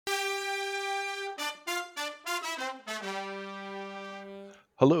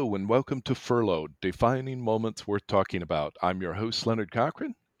Hello and welcome to Furloughed, Defining Moments Worth Talking About. I'm your host, Leonard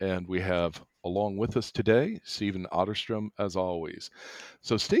Cochran, and we have along with us today, Stephen Otterstrom, as always.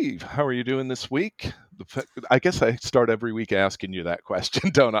 So, Steve, how are you doing this week? I guess I start every week asking you that question,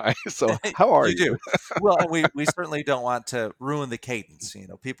 don't I? So, how are You you? do. Well, and we certainly don't want to ruin the cadence.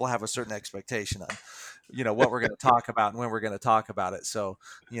 People have a certain expectation on, what we're going to talk about and when we're going to talk about it. So,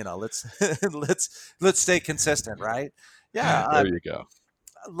 let's let's stay consistent, right? Yeah, There you go.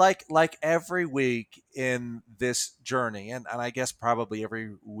 like every week in this journey, and I guess probably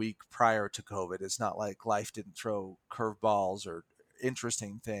every week prior to COVID, it's not like life didn't throw curveballs or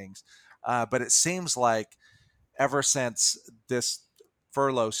interesting things, but it seems like ever since this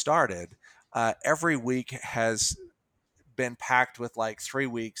furlough started, every week has been packed with like 3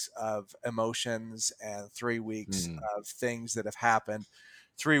 weeks of emotions and 3 weeks Mm, of things that have happened,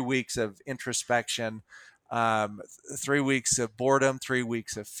 3 weeks of introspection, um, 3 weeks of boredom, 3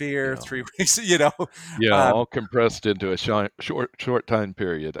 weeks of fear, yeah. 3 weeks, Yeah, um, all compressed into a short time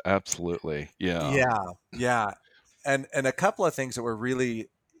period. Absolutely. Yeah. yeah, yeah, and a couple of things that were really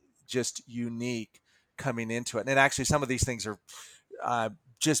just unique coming into it, and actually some of these things are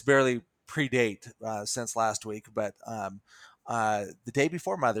just barely predate since last week, but the day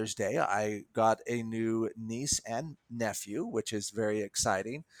before Mother's Day, I got a new niece and nephew, which is very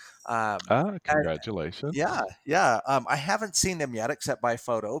exciting. Um, Ah, and congratulations. yeah, yeah. I haven't seen them yet, except by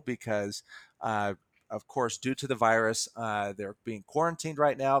photo, because, of course, due to the virus, they're being quarantined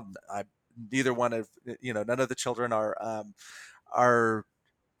right now. Neither one of none of the children are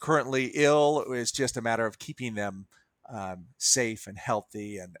currently ill. It's just a matter of keeping them safe and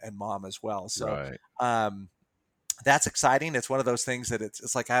healthy, and mom as well. So Right. um, that's exciting. It's one of those things that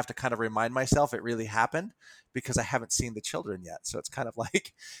it's like I have to kind of remind myself it really happened because I haven't seen the children yet. So it's kind of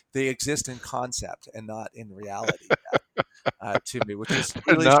like they exist in concept and not in reality yet, to me, which is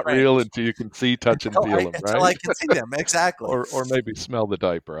They're really not strange real until you can see, touch, and feel them, until right? I can see them. Exactly. Or maybe smell the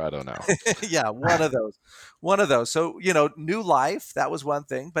diaper, I don't know. Yeah, one of those. So new life, that was one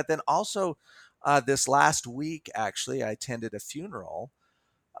thing, but then also this last week, actually, I attended a funeral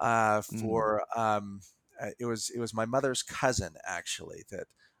Mm, for it was my mother's cousin, actually, that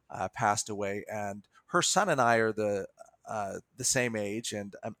passed away, and her son and I are the same age,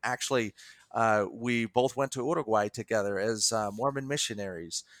 and actually we both went to Uruguay together as Mormon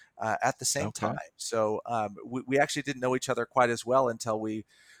missionaries at the same time. okay. So we actually didn't know each other quite as well until we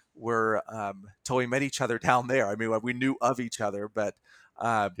met each other down there. I mean, we knew of each other, but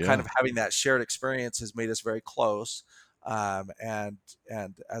kind Yeah. of having that shared experience has made us very close. And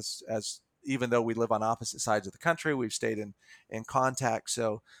as even though we live on opposite sides of the country, we've stayed in contact.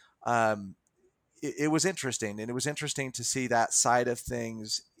 So um, it was interesting, and it was interesting to see that side of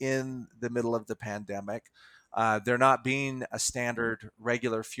things in the middle of the pandemic. There not being a standard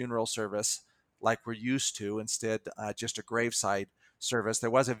regular funeral service like we're used to, instead just a graveside service. There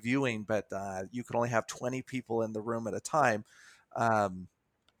was a viewing, but you could only have 20 people in the room at a time. Um,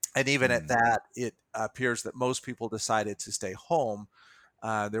 and even at Mm, that, it appears that most people decided to stay home.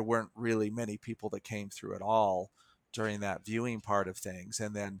 There weren't really many people that came through at all during that viewing part of things.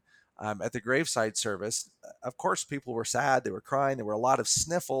 And then at the graveside service, of course, people were sad. They were crying. There were a lot of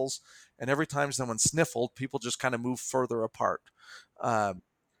sniffles. And every time someone sniffled, people just kind of moved further apart. Um,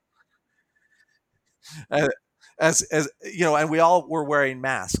 uh, as and we all were wearing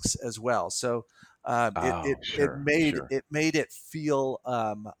masks as well. So it, it oh, it sure, made sure. it made it feel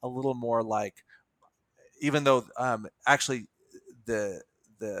a little more like, even though actually the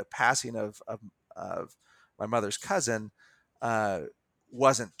the passing of my mother's cousin uh,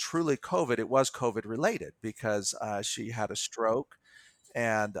 wasn't truly COVID. It was COVID related because she had a stroke,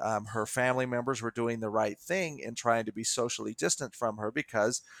 and her family members were doing the right thing in trying to be socially distant from her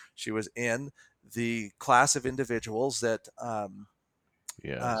because she was in the class of individuals that are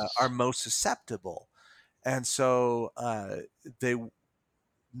Yes. most susceptible. And so they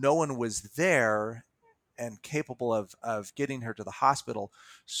no one was there and capable of getting her to the hospital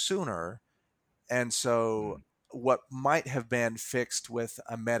sooner. And so Mm, what might have been fixed with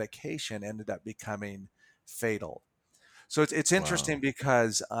a medication ended up becoming fatal. So it's interesting wow.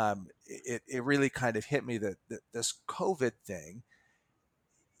 because it really kind of hit me that this COVID thing,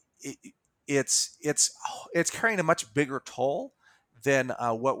 it, it's carrying a much bigger toll than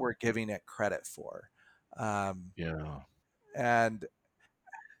what we're giving it credit for. Um, Yeah. and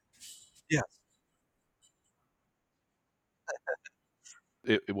yeah,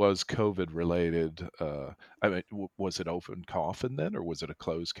 It was COVID related. I mean, was it open coffin then, or was it a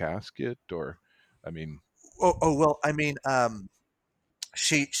closed casket? Or, I mean, oh well, I mean,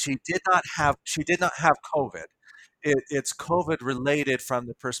 she did not have COVID. it's COVID related from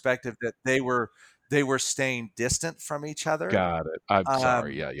the perspective that they were staying distant from each other, Got it. I'm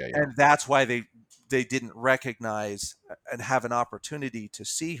sorry. um, Yeah, yeah, yeah. and that's why they didn't recognize and have an opportunity to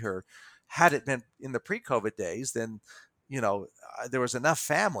see her. Had it been in the pre-COVID days, then there was enough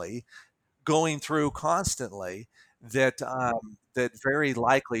family going through constantly that very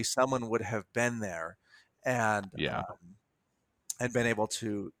likely someone would have been there and Yeah. and been able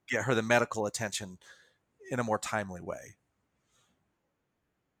to get her the medical attention in a more timely way.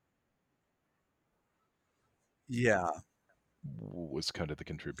 Yeah, Was kind of the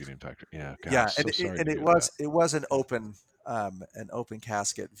contributing factor. Yeah, yeah, gosh, and so sorry to it hear was that. it was an open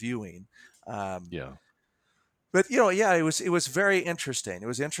casket viewing. Um, Yeah. but yeah, it was very interesting. It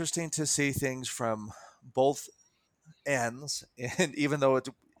was interesting to see things from both ends, and even though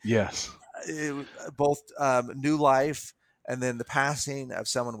Yes. both new life and then the passing of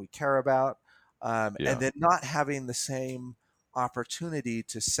someone we care about, and Yeah. then not having the same opportunity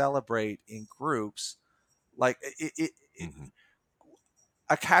to celebrate in groups. Like Hmm.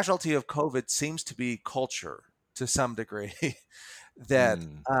 a casualty of COVID seems to be culture to some degree. That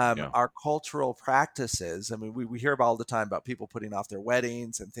Mm. Yeah. our cultural practices. I mean, we hear about all the time about people putting off their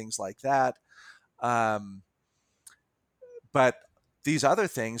weddings and things like that. Um, but these other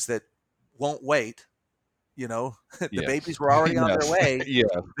things that won't wait, the Yes. babies were already on their Yes. way.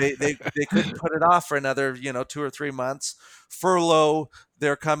 Yeah. They couldn't put it off for another 2 or 3 months. Furlough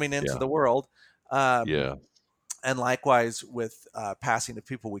they're coming into Yeah. the world, um, Yeah. and likewise with passing of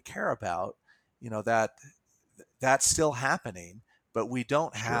people we care about. That that's still happening, but we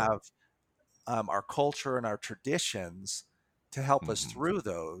don't Sure. have our culture and our traditions to help us Hmm. through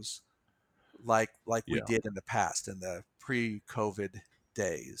those like we Yeah. did in the past in the pre-COVID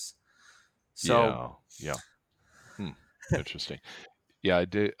days. So Yeah. Yeah. Hmm. Interesting. Yeah, I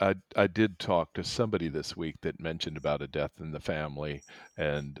did talk to somebody this week that mentioned about a death in the family,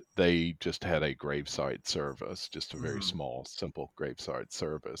 and they just had a graveside service, just a very mm, small, simple graveside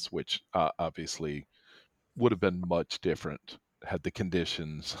service, which obviously would have been much different had the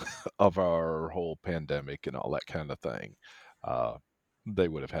conditions of our whole pandemic and all that kind of thing. Uh, they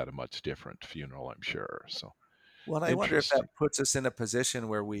would have had a much different funeral, I'm sure. So well, I wonder if that interesting. puts us in a position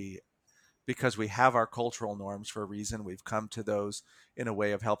where because we have our cultural norms for a reason, we've come to those in a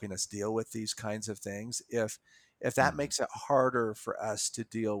way of helping us deal with these kinds of things. If that Hmm. makes it harder for us to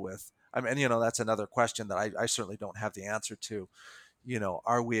deal with, I mean, that's another question that I certainly don't have the answer to.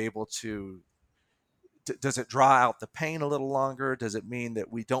 Are we able to does it draw out the pain a little longer? Does it mean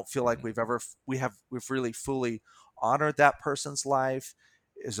that we don't feel like Hmm. we've really fully honored that person's life?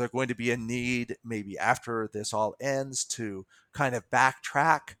 Is there going to be a need maybe after this all ends to kind of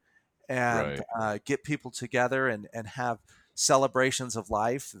backtrack and Right. get people together and have celebrations of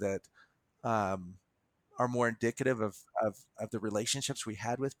life that um, are more indicative of the relationships we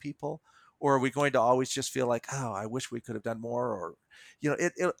had with people? Or are we going to always just feel like, oh, I wish we could have done more? Or, Yeah.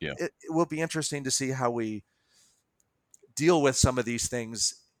 it will be interesting to see how we deal with some of these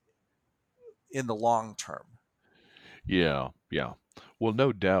things in the long term. Yeah, yeah. Well,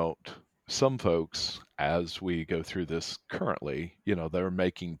 no doubt some folks, as we go through this currently, they're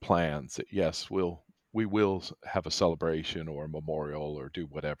making plans that yes, we will have a celebration or a memorial or do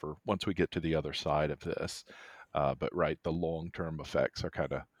whatever once we get to the other side of this. But right, the long-term effects are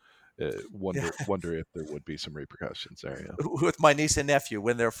kind of Yeah. wonder if there would be some repercussions there. Yeah. With my niece and nephew,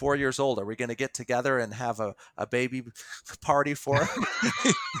 when they're 4 years old, are we going to get together and have a baby party for them?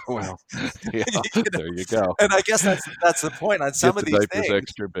 Well, yeah. You know? There you go. And I guess that's the point on some Get of the these diapers things.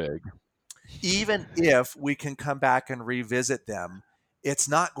 extra big. Even if we can come back and revisit them, it's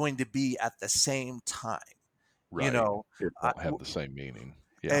not going to be at the same time. You Right. know, It I, won't have the same meaning.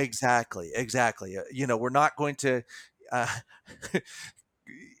 Yeah. exactly, exactly. We're not going to uh,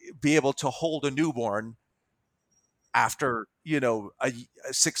 be able to hold a newborn after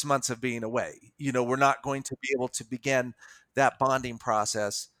 6 months of being away. We're not going to be able to begin that bonding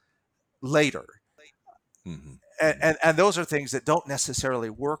process later. Hmm. and, Hmm. and and those are things that don't necessarily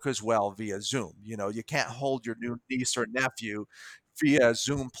work as well via Zoom. You can't hold your new niece or nephew via a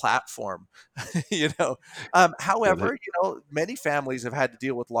Zoom platform. you know Get it? However, many families have had to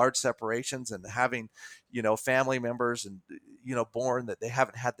deal with large separations and having family members and born that they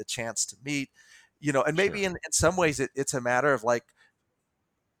haven't had the chance to meet. And maybe Sure. in some ways it's a matter of like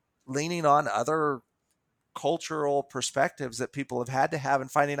leaning on other cultural perspectives that people have had to have and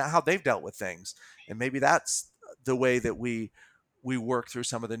finding out how they've dealt with things. And maybe that's the way that we work through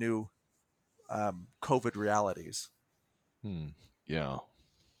some of the new COVID realities. Hmm. Yeah.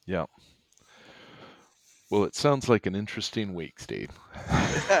 Yeah. Well, it sounds like an interesting week, Steve.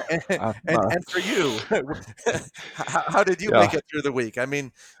 and, I'm, and for you, how did you make yeah. it through the week? I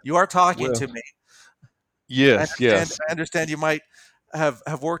mean, you are talking Well, to me. I yes, understand. yes. I understand you might have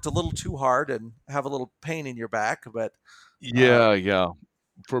worked a little too hard and have a little pain in your back, but uh, Yeah, yeah.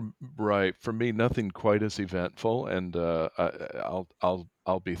 For right, for me, nothing quite as eventful, and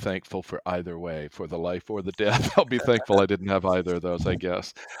I'll be thankful for either way, for the life or the death. I'll be thankful I didn't have either of those, I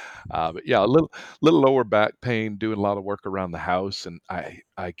guess. But yeah, a little lower back pain, doing a lot of work around the house, and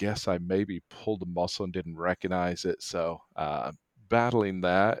I guess I maybe pulled a muscle and didn't recognize it. So battling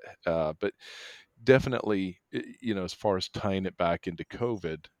that, but definitely, as far as tying it back into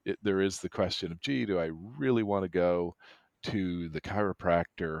COVID, there is the question of, gee, do I really want to go to the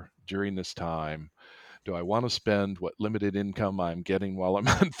chiropractor during this time? Do I want to spend what limited income I'm getting while I'm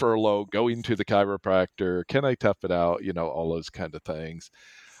on furlough going to the chiropractor? Can I tough it out? All those kind of things.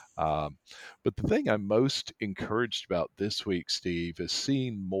 Um, but the thing I'm most encouraged about this week, Steve, is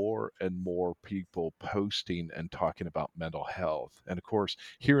seeing more and more people posting and talking about mental health. And of course,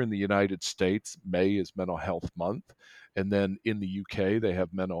 here in the United States, May is Mental Health Month. And then in the UK, they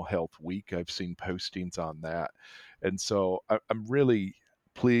have Mental Health Week. I've seen postings on that. And so I'm really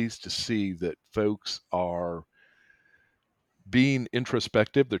pleased to see that folks are being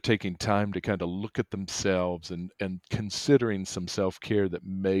introspective. They're taking time to kind of look at themselves and considering some self-care that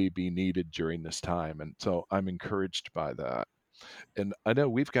may be needed during this time. And so I'm encouraged by that. And I know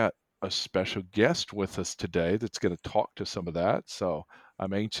we've got a special guest with us today that's going to talk to some of that. So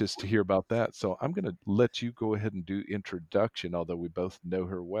I'm anxious to hear about that. So I'm going to let you go ahead and do introduction, although we both know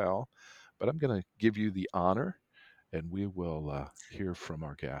her well. But I'm going to give you the honor, and we will hear from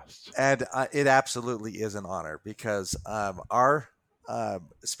our guests. and it absolutely is an honor because our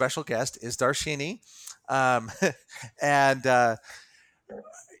special guest is Darshini, um, and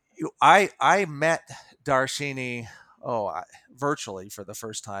I met Darshini virtually for the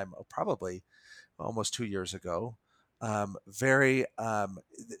first time, probably almost 2 years ago. Very I'm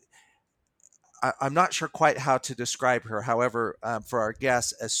not sure quite how to describe her. However, for our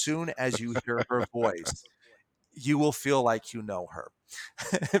guests, as soon as you hear her voice, you will feel like you know her.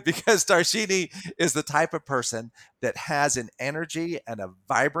 Because Darshini is the type of person that has an energy and a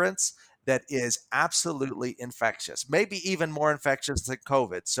vibrance that is absolutely infectious, maybe even more infectious than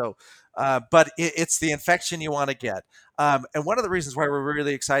COVID. So, but it's the infection you want to get. And one of the reasons why we're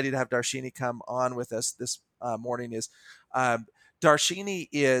really excited to have Darshini come on with us this morning is um, Darshini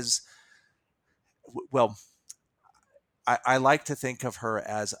is, well, I like to think of her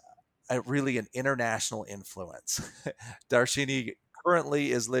as really an international influence. Darshini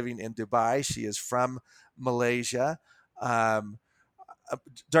currently is living in Dubai. She is from Malaysia. Um, uh,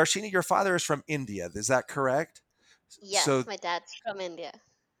 Darshini, your father is from India. Is that correct? So, Yes, my dad's from India.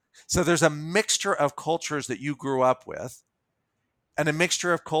 so there's a mixture of cultures that you grew up with, and a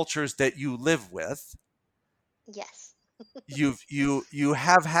mixture of cultures that you live with. Yes. You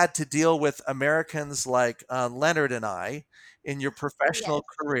have had to deal with Americans like Leonard and I in your professional Yes.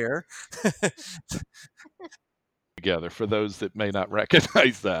 career. Together for those that may not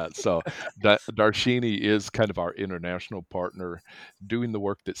recognize that. So Darshini is kind of our international partner doing the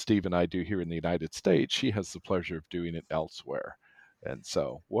work that Steve and I do here in the United States. She has the pleasure of doing it elsewhere. And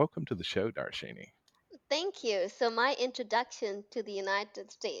so welcome to the show, Darshini. Thank you. So, my introduction to the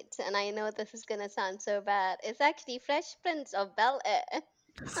United States, and I know this is going to sound so bad, is actually Fresh Prince of Bel Air.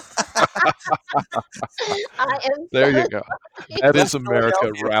 I am so There you go. sorry. That is West America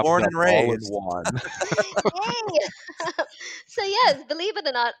Philadelphia, wrapped born up and all in raised. one. Yay! So yes, believe it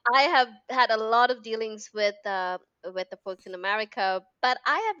or not, I have had a lot of dealings with the folks in America, but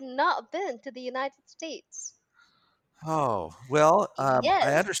I have not been to the United States. Oh, well, I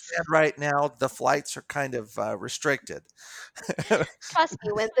Yes. understand right now the flights are kind of restricted. Trust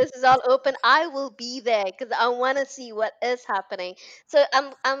me, when this is all open, I will be there because I want to see what is happening. So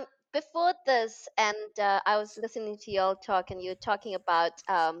before this, and I was listening to y'all talk, and you're talking about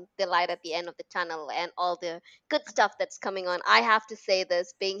the light at the end of the tunnel and all the good stuff that's coming on. I have to say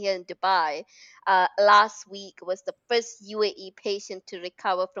this: being here in Dubai, last week was the first UAE patient to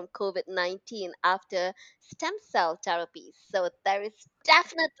recover from COVID-19 after stem cell therapy. So there is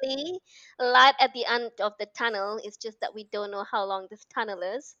definitely light at the end of the tunnel. It's just that we don't know how long this tunnel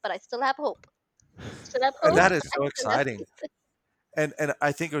is, but I still have hope. Still have And hope. that is I so still have exciting. faith. And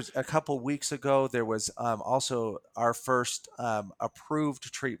I think it was a couple weeks ago there was also our first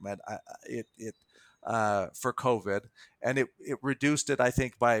approved treatment. It for COVID, and it reduced it, I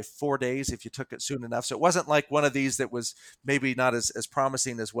think, by 4 days if you took it soon enough. So it wasn't like one of these that was maybe not as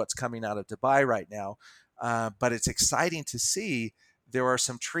promising as what's coming out of Dubai right now. But it's exciting to see there are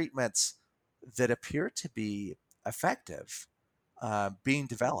some treatments that appear to be effective being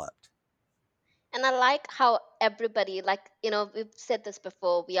developed. And I like how everybody, like, we've said this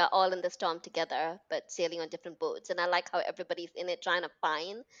before, we are all in the storm together, but sailing on different boats. And I like how everybody's in it trying to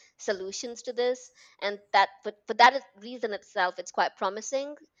find solutions to this. And that, for reason itself, it's quite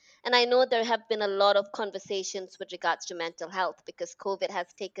promising. And I know there have been a lot of conversations with regards to mental health because COVID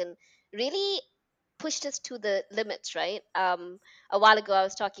has taken really pushed us to the limits, right? A while ago, I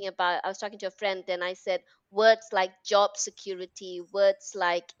was talking to a friend, and I said words like job security, words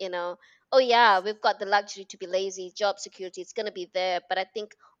like, oh yeah, we've got the luxury to be lazy, job security, it's going to be there. But I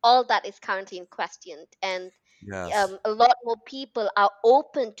think all that is currently in question, and Yes. a lot more people are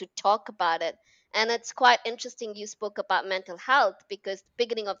open to talk about it. And it's quite interesting you spoke about mental health because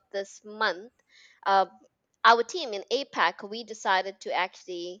beginning of this month, uh, our team in APAC, we decided to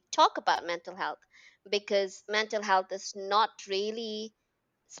actually talk about mental health because mental health is not really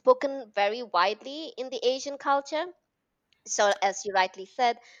spoken very widely in the Asian culture. So as you rightly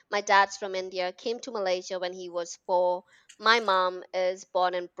said, my dad's from India, came to Malaysia when he was 4. My mom is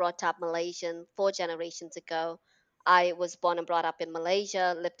born and brought up Malaysian 4 generations ago. I was born and brought up in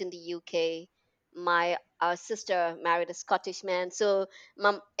Malaysia, lived in the UK. My sister married a Scottish man. So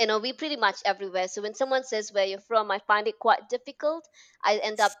mom, we pretty much everywhere. So when someone says where you're from, I find it quite difficult. I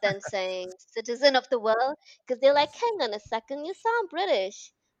end up then saying citizen of the world because they're like, hang on a second, you sound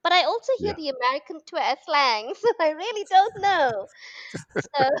British, but I also hear Yeah. the American slang, so I really don't know.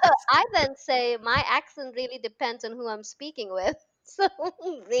 So I then say my accent really depends on who I'm speaking with. So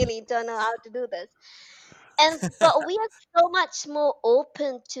really don't know how to do this. And but we are so much more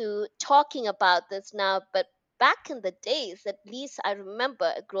open to talking about this now. But back in the days, at least I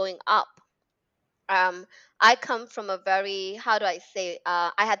remember growing up, um I come from a very, how do I say,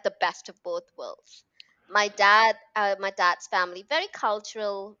 I had the best of both worlds. My dad's family, very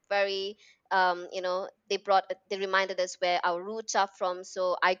cultural, very, they reminded us where our roots are from.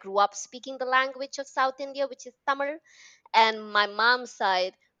 So I grew up speaking the language of South India, which is Tamil. And my mom's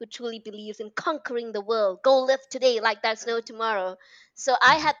side, who truly believes in conquering the world, go live today like there's no tomorrow. So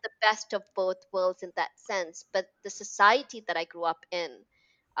I Mhm. had the best of both worlds in that sense. But the society that I grew up in,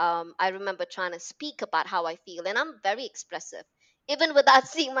 I remember trying to speak about how I feel, and I'm very expressive. Even without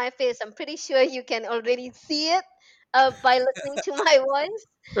seeing my face, I'm pretty sure you can already see it by listening to my voice.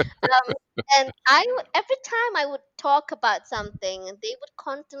 Um, and every time I would talk about something, they would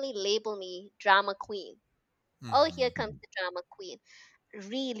constantly label me drama queen. Oh, here Hmm. comes the drama queen.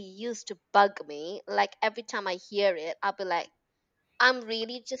 Really used to bug me. Like every time I hear it, I'll be like, I'm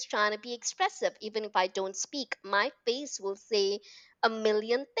really just trying to be expressive. Even if I don't speak, my face will say a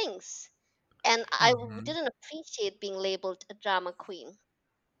million things. And Hmm. didn't appreciate being labeled a drama queen.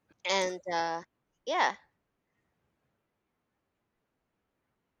 And yeah.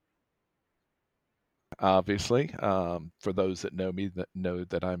 Obviously, for those that know me that know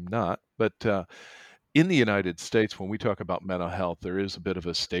that I'm not. But in the United States, when we talk about mental health, there is a bit of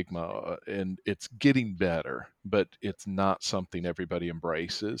a stigma, and it's getting better, but it's not something everybody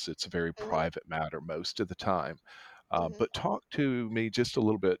embraces. It's a very Hmm. private matter most of the time. Hmm. But talk to me just a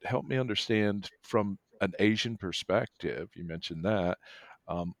little bit. Help me understand from an Asian perspective. You mentioned that.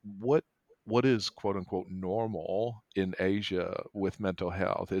 What is quote unquote normal in Asia with mental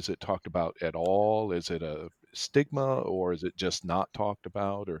health? Is it talked about at all? Is it a stigma, or is it just not talked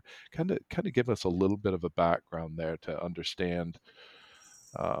about? Or kind of give us a little bit of a background there to understand.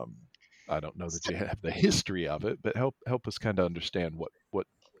 Um, I don't know that So, you have the history of it, but help us kind of understand what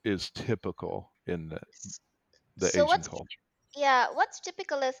is typical in the so Asian what's culture. Yeah, what's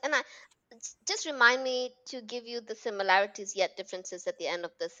typical is, and just remind me to give you the similarities yet differences at the end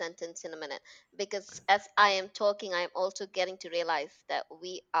of the sentence in a minute, because as I am talking, I am also getting to realize that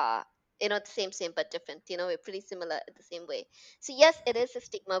we are, the same but different. We're pretty similar in the same way. So yes, it is a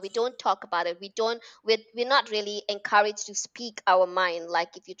stigma. We don't talk about it. We're not really encouraged to speak our mind.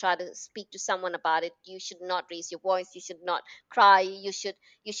 Like if you try to speak to someone about it, you should not raise your voice. You should not cry. You should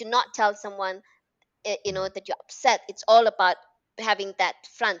not tell someone that you're upset. It's all about having that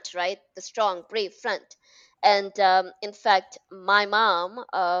front, right? The strong brave front. And in fact, my mom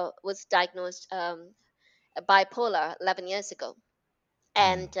was diagnosed bipolar 11 years ago.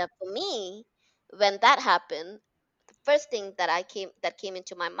 And Mm, for me, when that happened, the first thing that came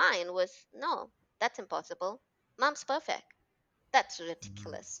into my mind was, no, that's impossible. Mom's perfect. That's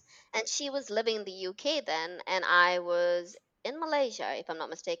Hmm. ridiculous. And she was living in the UK then, and I was in Malaysia, if I'm not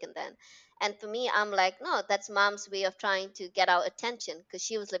mistaken, then. And for me, I'm like, no, that's mom's way of trying to get our attention because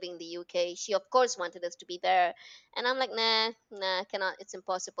she was living in the UK. She, of course, wanted us to be there. And I'm like, nah, nah, cannot. It's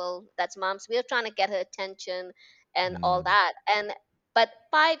impossible. That's mom's way of trying to get her attention and all mm, that. And But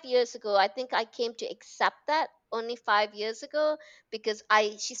 5 years ago, I think I came to accept that only 5 years ago, because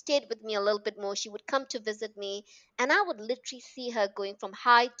she stayed with me a little bit more. She would come to visit me, and I would literally see her going from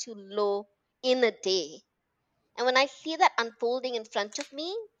high to low in a day. And when I see that unfolding in front of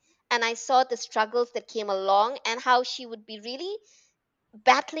me, and I saw the struggles that came along and how she would be really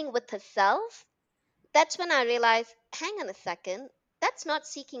battling with herself, that's when I realized, hang on a second, that's not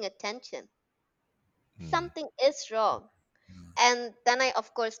seeking attention. Mm, Something is wrong. Mm. And then I,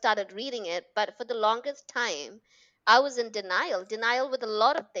 of course, started reading it. But for the longest time, I was in denial with a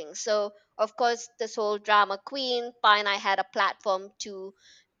lot of things. So, of course, this whole drama queen, fine, I had a platform to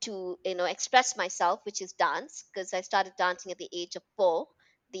express myself, which is dance, because I started dancing at the age of 4.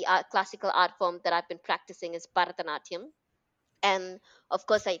 The classical art form that I've been practicing is Bharatanatyam, and of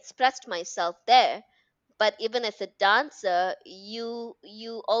course I expressed myself there. But even as a dancer, you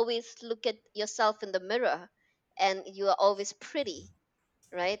always look at yourself in the mirror, and you are always pretty,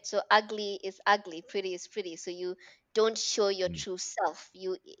 right? So ugly is ugly, pretty is pretty. So you don't show your mm, true self.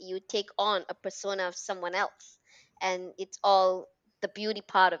 You take on a persona of someone else, and it's all the beauty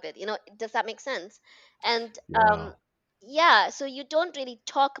part of it. Does that make sense? And yeah. yeah, so you don't really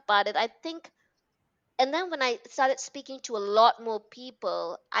talk about it, I think. And then when I started speaking to a lot more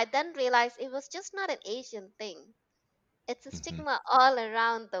people, I then realized it was just not an Asian thing. It's a Hmm. stigma all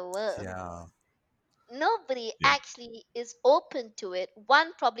around the world. Yeah. Nobody Yeah. actually is open to it.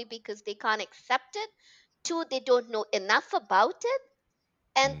 One, probably because they can't accept it. Two, they don't know enough about it.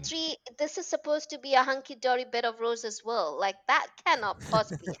 And Mm. three, this is supposed to be a hunky dory bed of roses world. Like, that cannot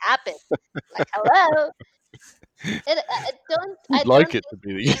possibly happen. Like, hello? I We'd like don't it to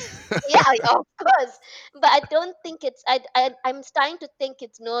be. Yeah, of course. But I don't think I'm starting to think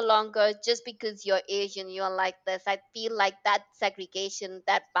it's no longer just because you're Asian, you're like this. I feel like that segregation,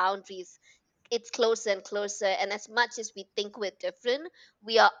 that boundaries, it's closer and closer. And as much as we think we're different,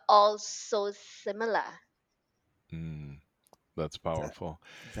 we are all so similar. Mm, that's That powerful.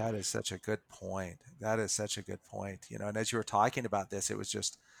 that is such a good point. That is such a good point. And as you were talking about this, it was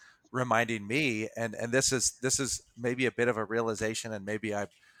just reminding me, and this is maybe a bit of a realization, and maybe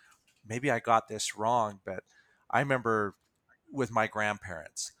I got this wrong, but I remember with my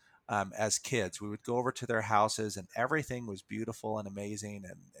grandparents, as kids, we would go over to their houses, and everything was beautiful and amazing.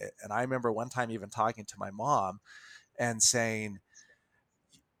 And I remember one time even talking to my mom and saying,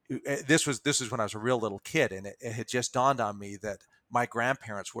 this was when I was a real little kid, and it had just dawned on me that my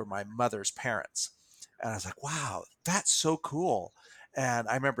grandparents were my mother's parents, and I was like, wow, that's so cool. And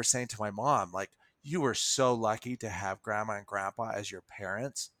I remember saying to my mom, like, you were so lucky to have grandma and grandpa as your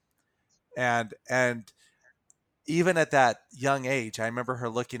parents. And even at that young age, I remember her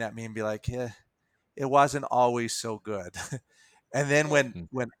looking at me and be like, yeah, it wasn't always so good. And then Yeah.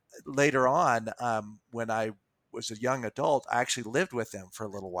 when later on, when I was a young adult, I actually lived with them for a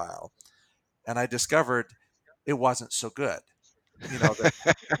little while, and I discovered it wasn't so good. That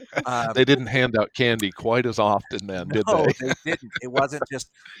They didn't hand out candy quite as often then, did no, they? they didn't. It wasn't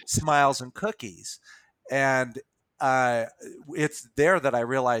just smiles and cookies. And uh, it's there that I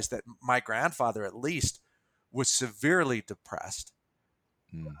realized that my grandfather, at least, was severely depressed.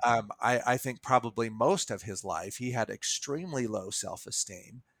 Mm, I think probably most of his life he had extremely low self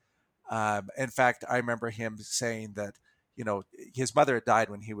esteem. In fact, I remember him saying that his mother had died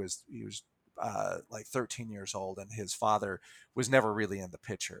when he was like 13 years old, and his father was never really in the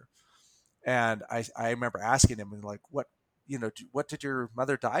picture. And I remember asking him, and like, what did your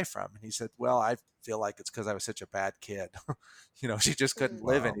mother die from? And he said, well, I feel like it's because I was such a bad kid. She just couldn't Mm.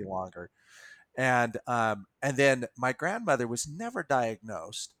 live wow. any longer. And then my grandmother was never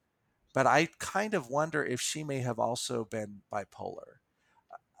diagnosed, but I kind of wonder if she may have also been bipolar.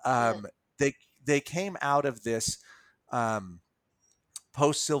 Yeah. um, they they came out of this,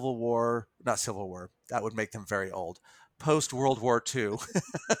 post Civil War, not Civil War, that would make them very old. Post World War II,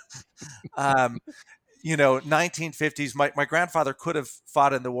 um, 1950s. My grandfather could have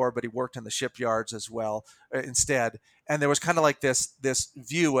fought in the war, but he worked in the shipyards as well, instead. And there was kind of like this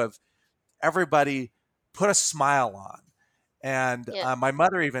view of everybody put a smile on. And Yeah. my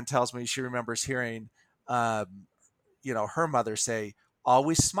mother even tells me she remembers hearing, um, her mother say,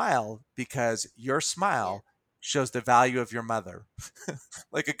 always smile because your Yeah. smile shows the value of your mother.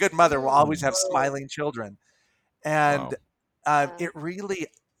 Like a good mother will Mm. always Mm, have Oh, smiling children. And wow. it wow. really,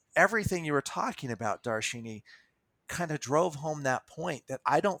 everything you were talking about, Darshini, kind of drove home that point that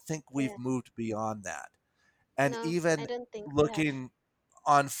I don't think we've Yeah. moved beyond that. And No, I even don't think we have. looking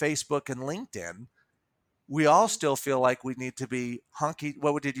on Facebook and LinkedIn, we all Hmm. still feel like we need to be hunky.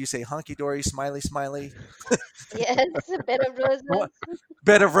 What did you say? Hunky dory, smiley, smiley. Yes, a bed of What? roses.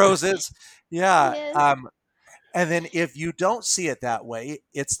 Bed of roses. Yeah. Yes. And then if you don't see it that way,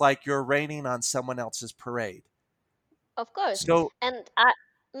 it's like you're raining on someone else's parade. Of course. So, And I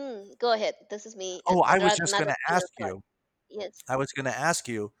go ahead. This is me and oh, I was just going another to train of ask thought. you, Yes. I was going to ask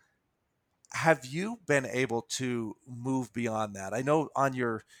you, have you been able to move beyond that? I know on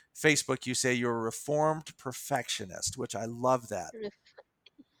your Facebook you say you're a reformed perfectionist, which I love that.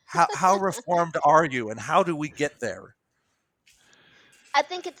 How reformed are you and how do we get there? I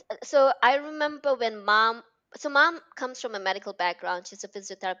think it's so. I remember when mom. So mom comes from a medical background. She's a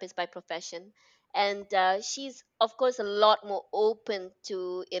physiotherapist by profession, and she's of course a lot more open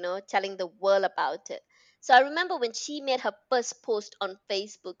to telling the world about it. So I remember when she made her first post on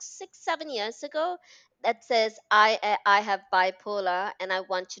Facebook 6 7 years ago that says I have bipolar and I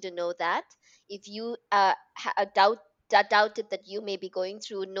want you to know that if you doubted that you may be going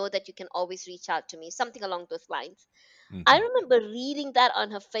through, know that you can always reach out to me, something along those lines. I Hmm. remember reading that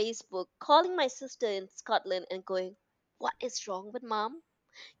on her Facebook, calling my sister in Scotland and going, "What is wrong with mom?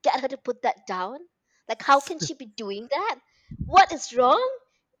 Get her to put that down. Like, how can she be doing that? What is wrong?"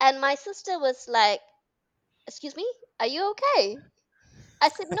 And my sister was like, "Excuse me, are you okay?" I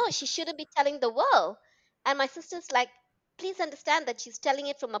said, "No, she shouldn't be telling the world." And my sister's like, "Please understand that she's telling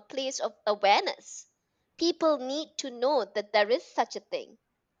it from a place of awareness. People need to know that there is such a thing."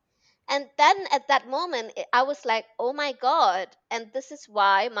 And then at that moment, I was like, oh my God. And this is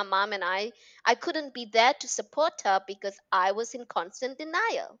why my mom and I couldn't be there to support her because I was in constant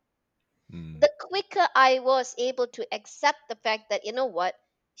denial. Mm. The quicker I was able to accept the fact that, you know what,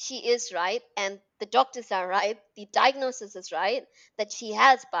 she is right and the doctors are right, the diagnosis is right, that she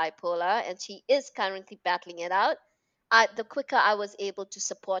has bipolar and she is currently battling it out, the quicker I was able to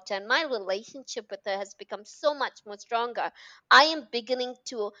support her. And my relationship with her has become so much more stronger. I am beginning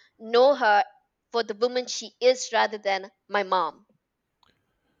to know her for the woman she is rather than my mom.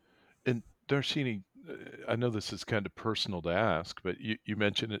 And Darshini, I know this is kind of personal to ask, but you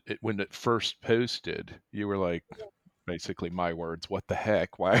mentioned when it first posted, you were like, basically my words, what the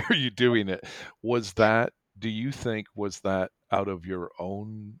heck? Why are you doing it? Was that, do you think, was that out of your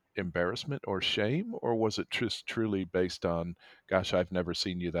own embarrassment or shame, or was it just truly based on, gosh, I've never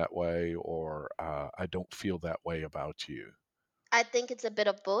seen you that way, or I don't feel that way about you? I think it's a bit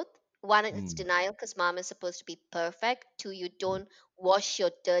of both. One, it's Mm. denial because mom is supposed to be perfect. Two, you don't wash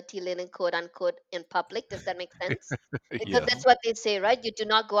your dirty linen, quote unquote, in public. Does that make sense? Because Yes. that's what they say, right? You do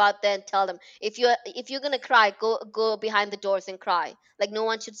not go out there and tell them if you're gonna cry, go behind the doors and cry. Like no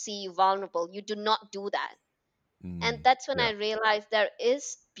one should see you vulnerable. You do not do that. And Mm. that's when I Yeah. realized there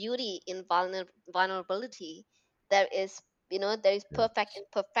is beauty in vulnerability. There is, there is perfect Yes.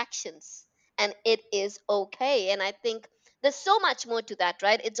 imperfections, and it is okay. And I think there's so much more to that,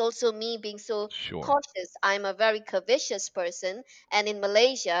 right? It's also me being so Sure. cautious. I'm a very curvaceous person, and in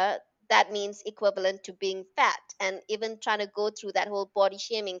Malaysia, that means equivalent to being fat. And even trying to go through that whole body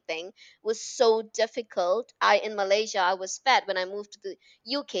shaming thing was so difficult. In Malaysia, I was fat. When I moved to the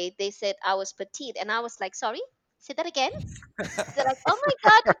UK, they said I was petite, and I was like, sorry, say that again. They're like, oh my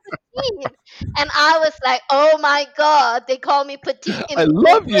God, you're petite. And I was like, oh my God, they call me petite in I a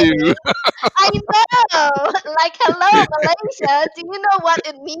good love you. way. I know. Like, hello, Malaysia. Do you know what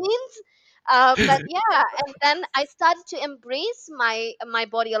it means? But yeah, and then I started to embrace my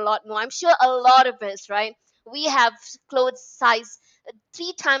body a lot more. I'm sure a lot of us, right? We have clothes size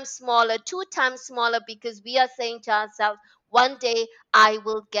 3 times smaller, 2 times smaller because we are saying to ourselves, one day I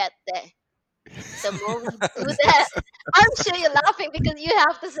will get there. The more we do that, I'm sure you're laughing because you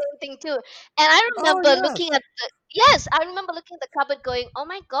have the same thing too. And I Oh, remember yes. looking at yes, I remember looking at the cupboard going, oh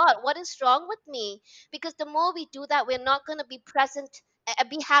my God, what is wrong with me? Because the more we do that, we're not going to be present,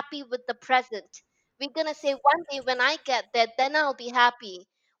 be happy with the present. We're going to say, one day when I get there, then I'll be happy.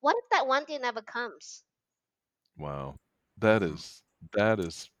 What if that one day never comes? Wow. That Mhm. is that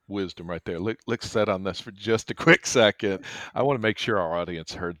is wisdom right there. Let's set on this for just a quick second. I want to make sure our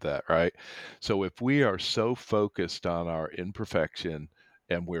audience heard that, right? So if we are so focused on our imperfection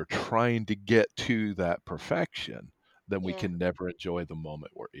and we're trying to get to that perfection, then we Yeah, can never enjoy the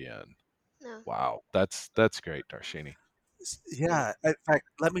moment we're in. no, Wow. That's great, Darshini. yeah, Yeah, in fact,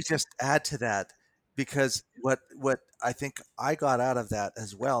 let me just add to that because what I think I got out of that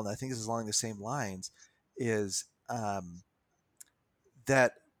as well, and I think this is along the same lines, is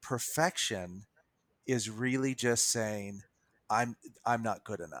that perfection is really just saying I'm I'm not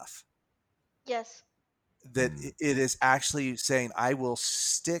good enough. yes, That Mm, it is actually saying I will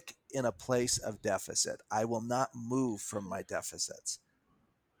stick in a place of deficit. I will not move from mhm, my deficits.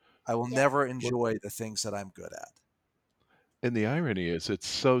 I will yeah. never well, enjoy the things that I'm good at. And the irony is it's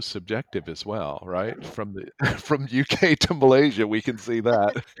so subjective as well, right? From the from UK to Malaysia, we can see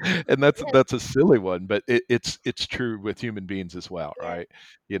that. And Yes, that's a silly one, but it's true with human beings as well, yes, right?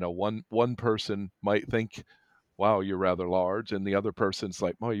 You know, one person might think, "Wow, you're rather large," and the other person's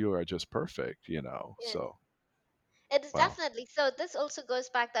like, "Oh, you are just perfect," you know. yes. So, It is wow. definitely so. This also goes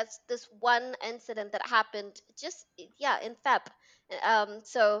back. That's this one incident that happened just yeah in Feb.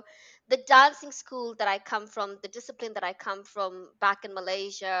 So the dancing school that I come from, the discipline that I come from back in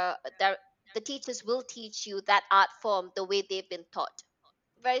Malaysia, there the teachers will teach you that art form the way they've been taught.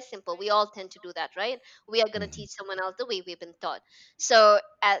 Very simple. We all tend to do that, right? We are going to Mhm, teach someone else the way we've been taught. So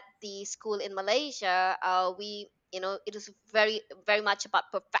at the school in Malaysia, we it is very much about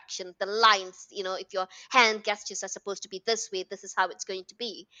perfection. The lines, if your hand gestures are supposed to be this way, this is how it's going to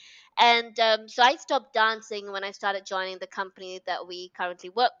be. And so I stopped dancing when I started joining the company that we currently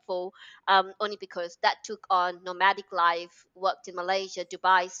work for, only because that took on nomadic life, worked in Malaysia,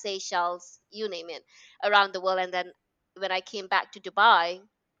 Dubai, Seychelles, you name it, around the world. And then when I came back to Dubai,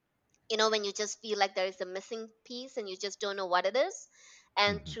 when you just feel like there is a missing piece and you just don't know what it is.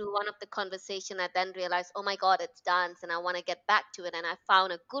 And mhm, through one of the conversation, I then realized, oh my God, it's dance, and I want to get back to it. And I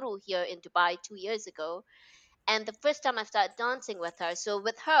found a guru here in Dubai 2 years ago, and the first time I started dancing with her. So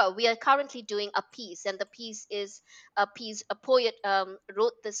with her, we are currently doing a piece, and the piece is a piece. A poet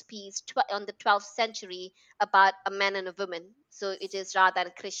wrote this piece on the 12th century about a man and a woman. So it is Radha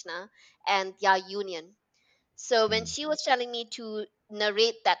and Krishna and their union. So when mm. she was telling me to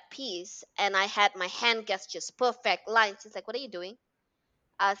narrate that piece, and I had my hand gestures, perfect lines, she's like, "What are you doing?"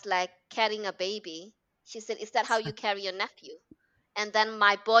 I was like, "Carrying a baby." She said, "Is that how you carry your nephew?" And then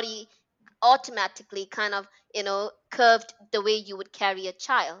my body automatically kind of, curved the way you would carry a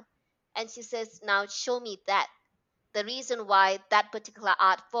child. And she says, "Now show me that." The reason why that particular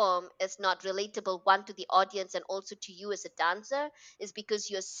art form is not relatable, one, to the audience and also to you as a dancer, is because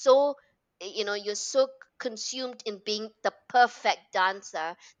you're so consumed in being the perfect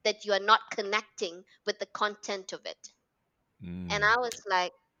dancer that you are not connecting with the content of it. And Mm. I was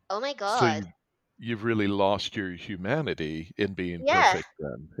like, oh my So God. you've really lost your humanity in being Yeah, perfect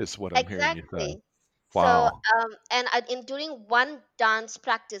then, is what I'm hearing you say. exactly. So, Wow. and in during one dance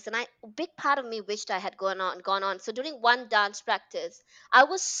practice, and a big part of me wished I had gone on. So during one dance practice, I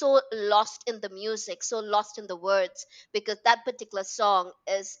was so lost in the music, so lost in the words, because that particular song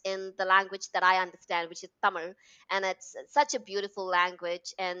is in the language that I understand, which is Tamil, and it's such a beautiful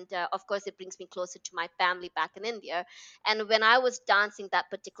language. And of course, it brings me closer to my family back in India. And when I was dancing that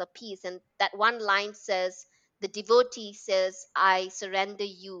particular piece, and that one line says, the devotee says, I surrender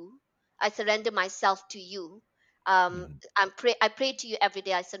myself to you. Mhm, I pray to you every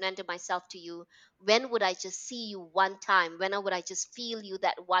day. I surrender myself to you. When would I just see you one time? When would I just feel you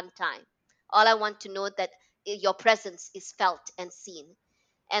that one time? All I want to know that your presence is felt and seen.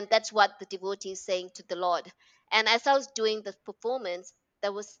 And that's what the devotee is saying to the Lord. And as I was doing the performance,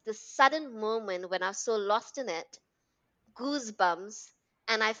 there was this sudden moment when I was so lost in it, goosebumps,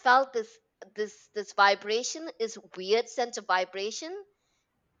 and I felt this vibration, this weird sense of vibration.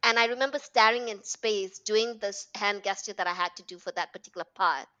 And I remember staring in space, doing this hand gesture that I had to do for that particular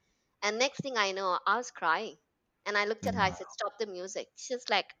part. And next thing I know, I was crying. And I looked at her, I mm, said, "Stop the music." She's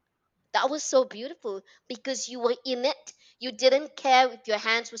like, "That was so beautiful because you were in it. You didn't care if your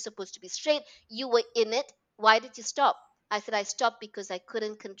hands were supposed to be straight. You were in it. Why did you stop?" I said, "I stopped because I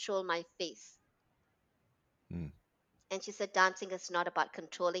couldn't control my face." mm, And she said, "Dancing is not about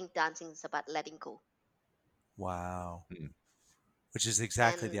controlling, dancing is about letting go." Wow. mm. Which is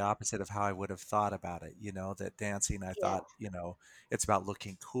exactly the And opposite of how I would have thought about it. That dancing, I yeah, thought, it's about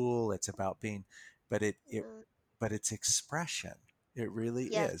looking cool, it's about being, but mm, but it's expression. It really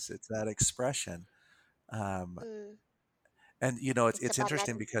yes, is. It's that expression. Um, mm, and it's it's about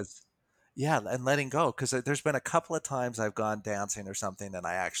interesting letting go. because, yeah, and letting go. Because there's been a couple of times I've gone dancing or something and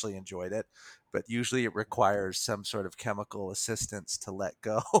I actually enjoyed it, but usually it requires some sort of chemical assistance to let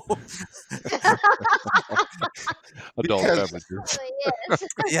go. Adult Because beverages. Oh, yes.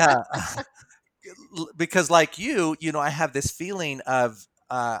 yeah, because like I have this feeling of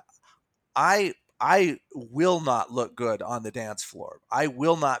I will not look good on the dance floor. I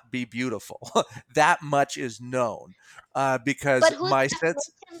will not be beautiful. That much is known, because But whose my sense.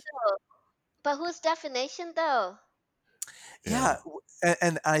 definition though? But whose definition though? Yeah, Yeah.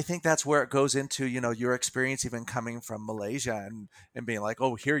 and I think that's where it goes into your experience even coming from Malaysia and being like,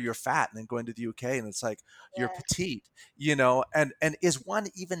 oh, here you're fat, and then going to the UK and it's like you're Yeah, petite, and is one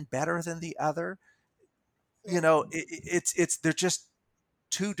even better than the other? no. It's they're just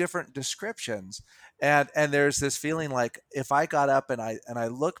two different descriptions, and there's this feeling like if I got up and I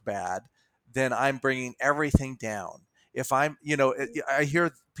look bad, then I'm bringing everything down. if I'm, I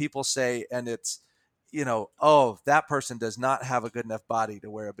hear people say, and it's, oh, that person does not have a good enough body to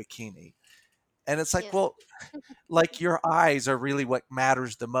wear a bikini. And it's like, Yeah. well, like your eyes are really what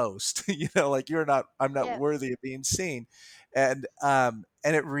matters the most. Like I'm not Yeah. worthy of being seen. And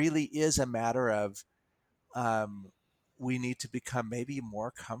it really is a matter of, um, we need to become maybe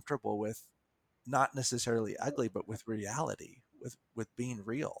more comfortable with not necessarily ugly, but with reality, with being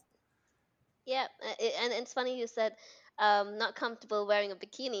real. Yeah, and it's funny you said not comfortable wearing a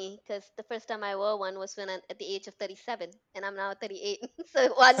bikini because the first time I wore one was when at the age of 37, and I'm now 38.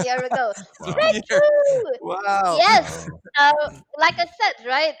 So 1 year ago, 1 Wow. year. breakthrough. Wow. Yes. Wow. Uh, like I said,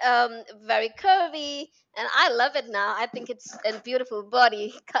 right? Very curvy, and I love it now. I think it's a beautiful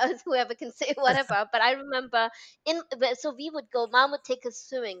body. Cause whoever can say whatever, but I remember so we would go. Mom would take us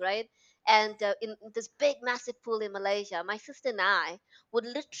swimming, right? And in this big, massive pool in Malaysia, my sister and I would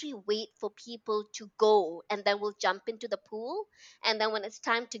literally wait for people to go, and then we'll jump into the pool. And then when it's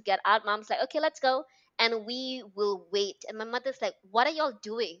time to get out, mom's like, okay, let's go. And we will wait. And my mother's like, what are y'all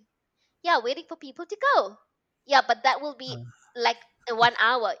doing? Yeah, waiting for people to go. Yeah, but that will be like 1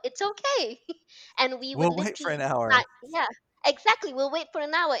 hour. It's okay. And we would We'll wait for literally, an hour. yeah, exactly. We'll wait for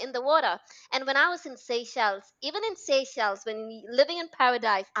an hour in the water. And when I was in Seychelles, even in Seychelles, when living in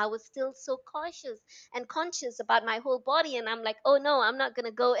paradise, I was still so cautious and conscious about my whole body. And I'm like, oh no, I'm not going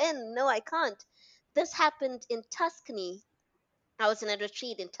to go in. No, I can't. This happened in Tuscany. I was in a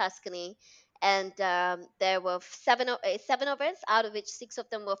retreat in Tuscany, and there were seven of us, out of which six of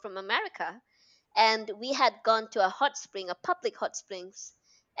them were from America. And we had gone to a hot spring, a public hot springs,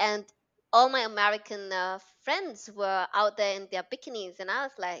 and all my American friends were out there in their bikinis, and I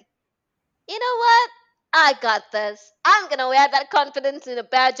was like, you know what? I got this. I'm gonna wear that confidence in a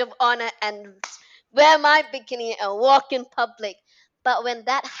badge of honor and wear my bikini and walk in public. But when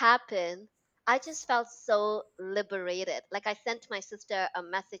that happened, I just felt so liberated. Like I sent my sister a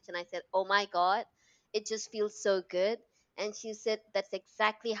message and I said, oh my God, it just feels so good. And she said, that's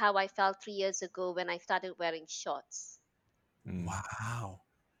exactly how I felt 3 years ago when I started wearing shorts. Mm. Wow.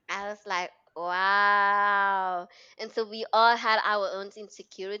 I was like, wow. And so we all had our own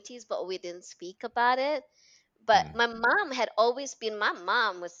insecurities, but we didn't speak about it. But Mm. my mom had always been, my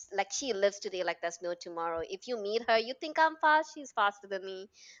mom was like, she lives today like there's no tomorrow. If you meet her, you think I'm fast, she's faster than me.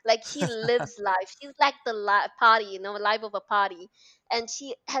 Like she lives life. She's like the party, life of a party. And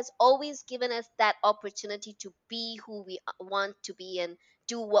she has always given us that opportunity to be who we want to be and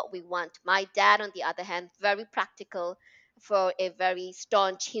do what we want. My dad, on the other hand, very practical for a very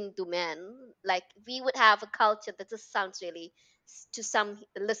staunch Hindu man. Like we would have a culture that just sounds really, to some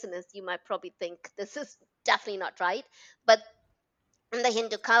listeners, you might probably think this is definitely not right. But in the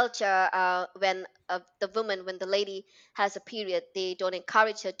Hindu culture, when the woman, when the lady has a period, they don't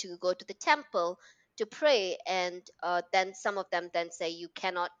encourage her to go to the temple to pray, and then some of them then say you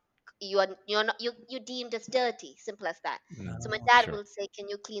cannot. You're not you deemed as dirty, simple as that. Mm. So my Oh, dad Sure. will say, can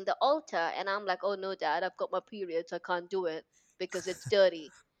you clean the altar? And I'm like, oh no, dad, I've got my periods, I can't do it because it's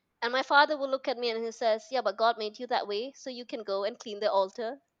dirty. And my father will look at me and he says, yeah, but God made you that way so you can go and clean the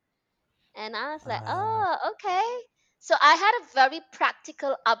altar. And I was like, uh, oh, okay. So I had a very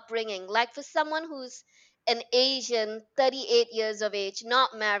practical upbringing. Like for someone who's an Asian, 38 years of age,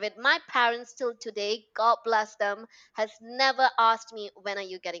 not married, my parents till today, God bless them, has never asked me, when are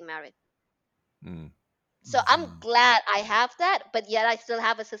you getting married? Mm. So I'm mhm. glad I have that, but yet I still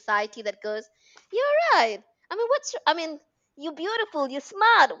have a society that goes, you're right. I mean, you're beautiful, you're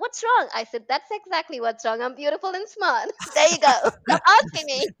smart. What's wrong? I said, that's exactly what's wrong. I'm beautiful and smart. There you go. Stop asking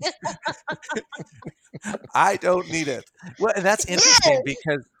me. I don't need it. Well, and that's interesting Yes.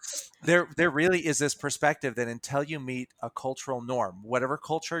 because there really is this perspective that until you meet a cultural norm, whatever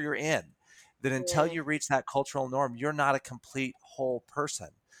culture you're in, that until Yeah. you reach that cultural norm, you're not a complete whole person.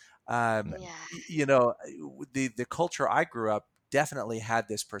 Mm. Yeah. The culture I grew up definitely had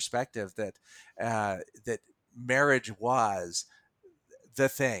this perspective that that marriage was the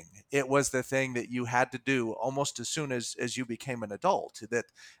thing. It was the thing that you had to do almost as soon as you became an adult. That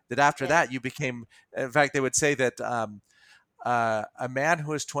after Yes. that you became. In fact, they would say that a man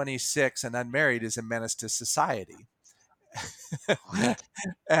who is 26 and unmarried is a menace to society. What?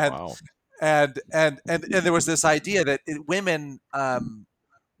 and Wow. and there was this idea that women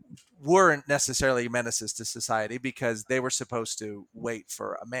weren't necessarily menaces to society because they were supposed to wait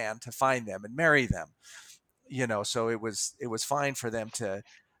for a man to find them and marry them. So it was fine for them to.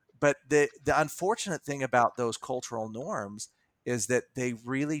 But the unfortunate thing about those cultural norms is that they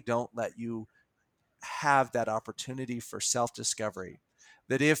really don't let you have that opportunity for self discovery.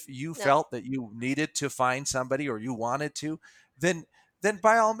 That if you No. felt that you needed to find somebody or you wanted to, then then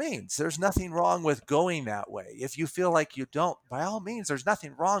by all means, there's nothing wrong with going that way. If you feel like you don't, by all means, there's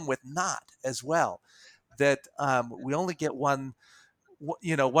nothing wrong with not as well. That we only get one,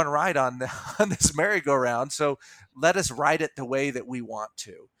 one ride on on this merry-go-round. So let us ride it the way that we want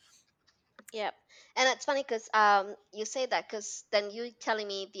to. Yep. And it's funny because you say that because then you telling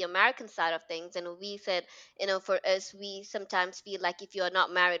me the American side of things, and we said, for us, we sometimes feel like if you are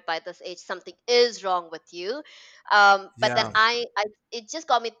not married by this age, something is wrong with you. But then Yeah, it just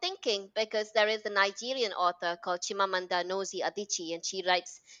got me thinking because there is a Nigerian author called Chimamanda Ngozi Adichie, and she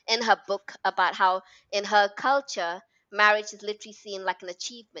writes in her book about how in her culture, marriage is literally seen like an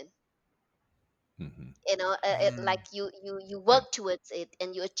achievement. Hmm. Like mm, you work towards it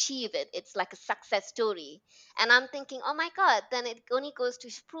and you achieve it. It's like a success story. And I'm thinking, oh my god, then it only goes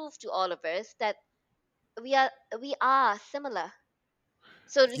to prove to all of us that we are we are similar.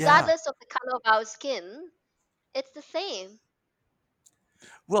 So yeah. regardless of the color of our skin, it's the same.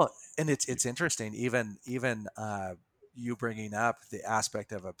 Well, and it's interesting, even you bringing up the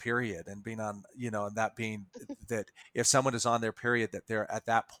aspect of a period and being on, and that being that if someone is on their period, that they're at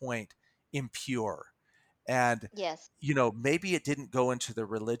that point impure. And Yes. maybe it didn't go into the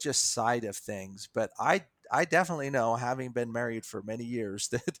religious side of things, but I definitely know, having been married for many years,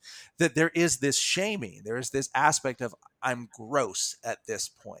 that there is this shaming, there is this aspect of I'm gross at this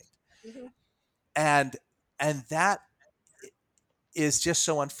point. Hmm. and and that is just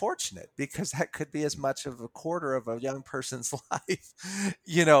so unfortunate, because that could be as much of a quarter of a young person's life,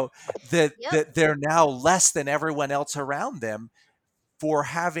 that Yep. that they're now less than everyone else around them for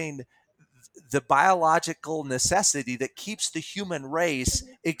having the biological necessity that keeps the human race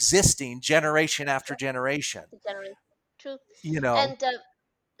Hmm. existing generation after Yep. generation. The generation. True. You know, And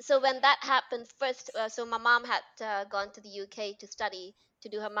so when that happened first, so my mom had gone to the UK to study to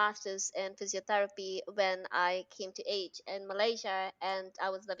do her masters in physiotherapy when I came to age in Malaysia, and I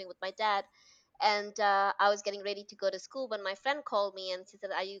was living with my dad. And I was getting ready to go to school when my friend called me and she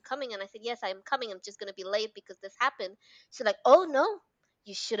said, "Are you coming?" And I said, "Yes, I'm coming. I'm just going to be late because this happened." She's like, "Oh no,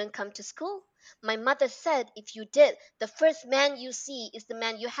 you shouldn't come to school. My mother said if you did, the first man you see is the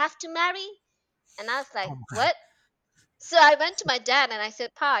man you have to marry." And I was like, oh my, "What?" So I went to my dad and I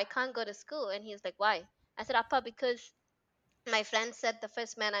said, "Pa, I can't go to school." And he was like, "Why?" I said, "Appa, because my friend said the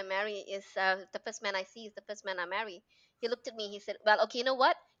first man I marry is the first man I see is the first man I marry." He looked at me. He said, "Well, okay, you know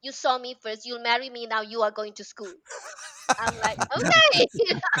what? You saw me first. You'll marry me now. You are going to school." I'm like, okay,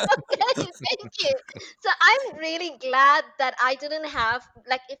 okay, thank you. So I'm really glad that I didn't have,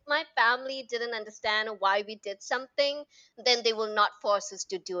 like, if my family didn't understand why we did something, then they will not force us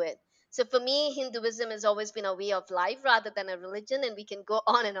to do it. So for me, Hinduism has always been a way of life rather than a religion, and we can go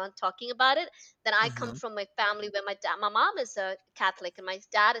on and on talking about it. Then I come mhm, from my family where my mom is a Catholic and my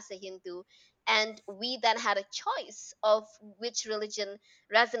dad is a Hindu, and we then had a choice of which religion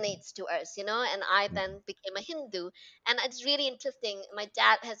resonates to us, and I then became a Hindu. And it's really interesting. My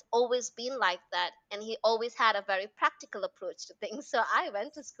dad has always been like that, and he always had a very practical approach to things. So I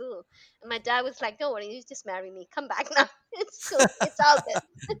went to school, and my dad was like, "Don't worry, you just marry me. Come back now. It's cool. It's all good."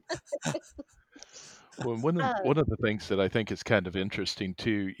 Well, one of Oh, one of the things that I think is kind of interesting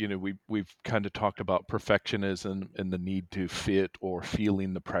too, we've kind of talked about perfectionism and the need to fit or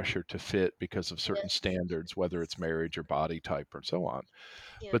feeling the pressure to fit because of certain yes. standards, whether it's marriage or body type or so on.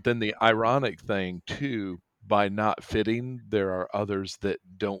 Yeah. But then the ironic thing too, by not fitting, there are others that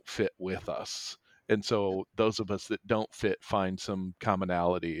don't fit with us. And so those of us that don't fit find some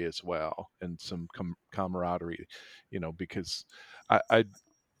commonality as well and some camaraderie, because I I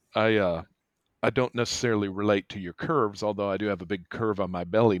I I don't necessarily relate to your curves, although I do have a big curve on my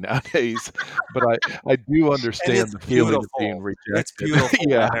belly nowadays. But I do and understand it's the feeling of being beautiful. It's rejected. beautiful,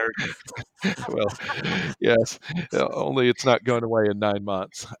 Yeah, Leonard. well, yes. Only it's not going away in 9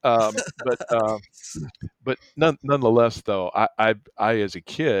 months. But nonetheless, though, I as a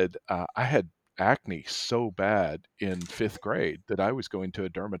kid, I had acne so bad in fifth grade that I was going to a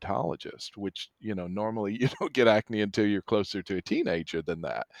dermatologist, which normally you don't get acne until you're closer to a teenager than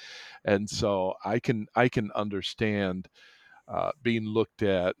that. And so I can understand being looked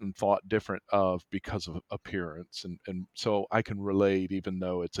at and thought different of because of appearance, and so I can relate, even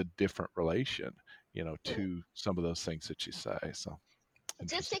though it's a different relation, Yeah. to some of those things that you say. So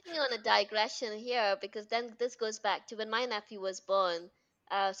Just interesting. taking on a digression here, because then this goes back to when my nephew was born.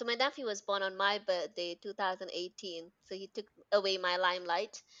 So my nephew was born on my birthday, 2018. So he took away my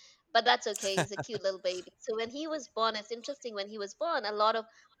limelight, but that's okay. He's a cute little baby. So when he was born, it's interesting. When he was born,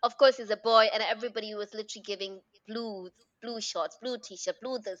 of course, he's a boy, and everybody was literally giving blue shorts, blue t-shirt,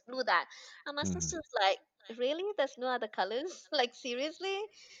 blue this, blue that. And my Hmm. sister's like, "Really? There's no other colors? Like seriously?"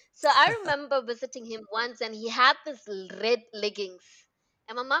 So I remember visiting him once, and he had this red leggings.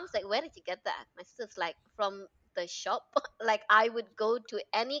 And my mom's like, where did you get that? My sister's like, from the shop. Like, I would go to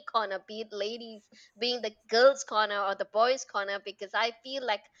any corner, be it ladies, being the girls' corner or the boys' corner, because I feel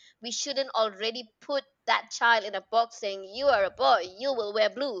like we shouldn't already put that child in a box saying, you are a boy, you will wear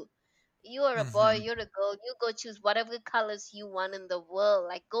blue. You are a boy, Hmm. you're a girl, you go choose whatever colors you want in the world.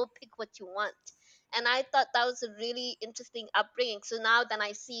 Like, go pick what you want. And I thought that was a really interesting upbringing. So now then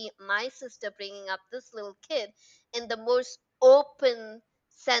I see my sister bringing up this little kid in the most open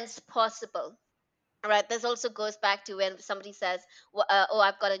sense possible. Right. This also goes back to when somebody says, "Oh,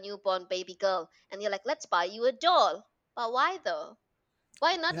 I've got a newborn baby girl," and you're like, "Let's buy you a doll." But why though?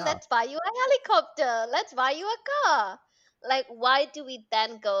 Why not Yeah. let's buy you a helicopter? Let's buy you a car. Like, why do we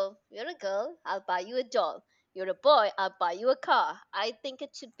then go, you're a girl, I'll buy you a doll. You're a boy, I'll buy you a car. I think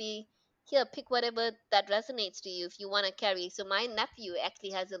it should be, here, pick whatever that resonates to you if you want to carry. So my nephew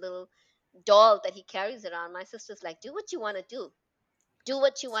actually has a little doll that he carries around. My sister's like, do what you want to do. Do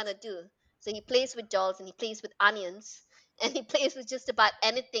what you want to do. So he plays with dolls and he plays with onions and he plays with just about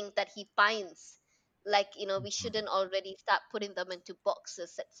anything that he finds. Like, we shouldn't already start putting them into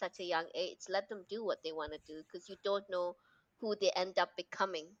boxes at such a young age. Let them do what they want to do, because you don't know who they end up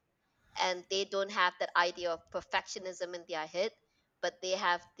becoming. And they don't have that idea of perfectionism in their head, but they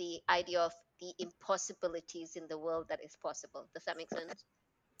have the idea of the impossibilities in the world that is possible. Does that make sense?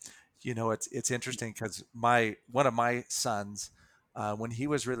 It's interesting because my one of my sons, when he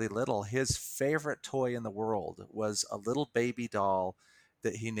was really little, his favorite toy in the world was a little baby doll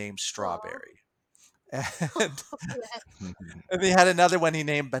that he named Oh, Strawberry. And yeah, and he had another one he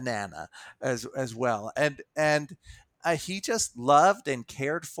named Banana as well. And he just loved and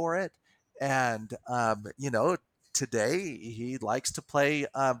cared for it. And today he likes to play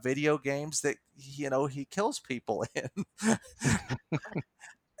video games that he kills people in.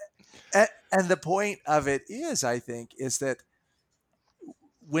 And the point of it is, I think, is that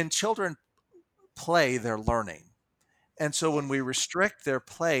when children play, they're learning. And so when we yes, restrict their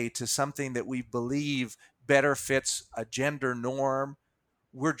play to something that we believe better fits a gender norm,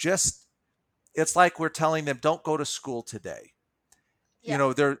 we're just it's like we're telling them don't go to school today. yeah,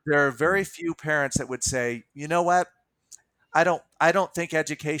 There are very few parents that would say, "You know what? I don't think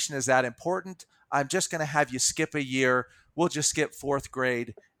education is that important. I'm just going to have you skip a year. We'll just skip fourth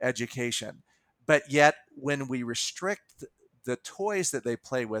grade education." But yet, when we restrict the toys that they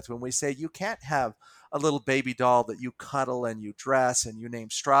play with, when we say you can't have a little baby doll that you cuddle and you dress and you name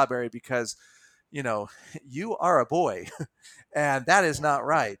Strawberry because you know you are a boy, and that is yeah, not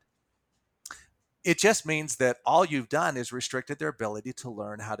right. It just means that all you've done is restricted their ability to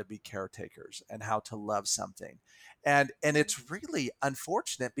learn how to be caretakers and how to love something. And mhm, it's really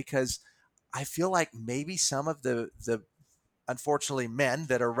unfortunate because I feel like maybe some of the unfortunately men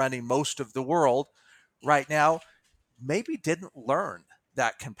that are running most of the world right now maybe didn't learn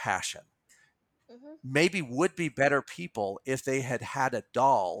that compassion. mhm, Maybe would be better people if they had had a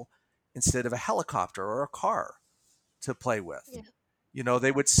doll instead of a helicopter or a car to play with. yeah.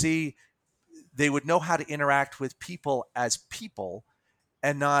 They would see, they would know how to interact with people as people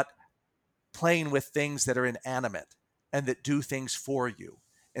and not playing with things that are inanimate and that do things for you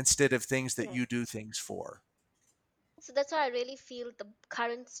instead of things that Yeah. you do things for. So that's why I really feel the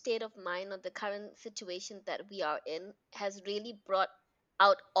current state of mind or the current situation that we are in has really brought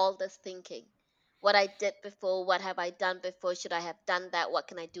out all this thinking. What I did before, what have I done before? Should I have done that? What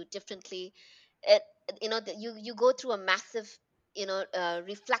can I do differently? It, that you go through a massive,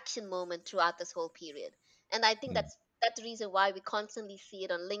 reflection moment throughout this whole period. And I think that's the reason why we constantly see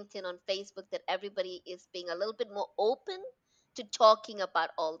it on LinkedIn, on Facebook, that everybody is being a little bit more open to talking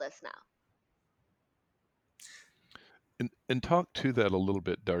about all this now. And talk to that a little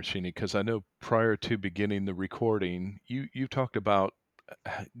bit, Darshini, because I know prior to beginning the recording, you talked about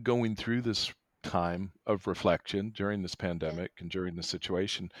going through this time of reflection during this Yeah. pandemic and during the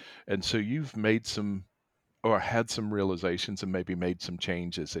situation, and so you've made some or had some realizations and maybe made some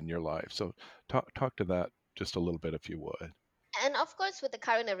changes in your life. So talk to that just a little bit if you would. And of course, with the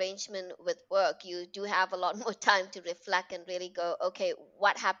current arrangement with work, you do have a lot more time to reflect and really go, okay,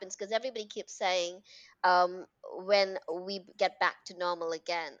 what happens? Because everybody keeps saying, when we get back to normal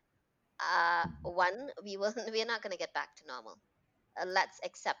again, one, we're not going to get back to normal. Let's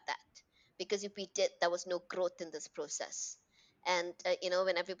accept that, because if we did, there was no growth in this process. And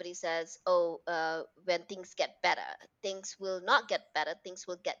when everybody says, oh, when things get better, things will not get better, things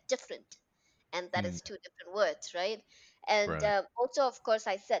will get different. And that Mm, is two different words, right? And right. also, of course,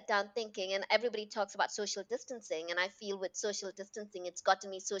 I sat down thinking, and everybody talks about social distancing, and I feel with social distancing it's gotten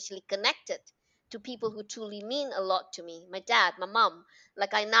me socially connected to people who truly mean a lot to me, my dad, my mom.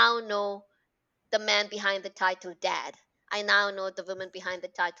 Like, I now know the man behind the title dad. I now know the woman behind the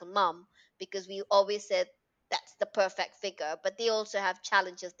title mom, because we always said that's the perfect figure, but they also have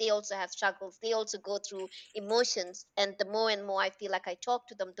challenges, they also have struggles, they also go through emotions. And the more and more I feel like I talk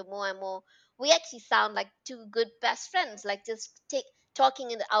to them, the more and more we actually sound like two good best friends, like just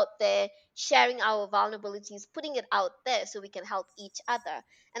talking it out there, sharing our vulnerabilities, putting it out there so we can help each other.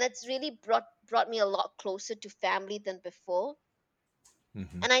 And it's really brought me a lot closer to family than before.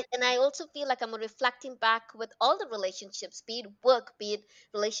 Hmm. And I also feel like I'm reflecting back with all the relationships, be it work, be it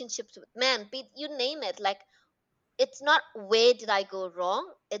relationships with men, be it you name it. Like, it's not where did I go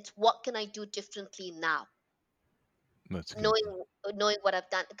wrong, it's what can I do differently now, That's good. knowing what I've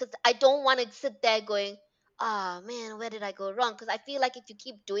done. Because I don't want to sit there going, "Ah, man, where did I go wrong?" Because I feel like if you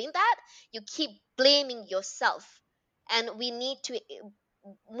keep doing that, you keep blaming yourself, and we need to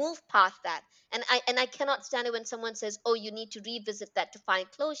move past that. And I cannot stand it when someone says, "Oh, you need to revisit that to find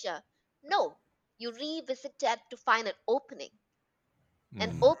closure." No, you revisit that to find an opening,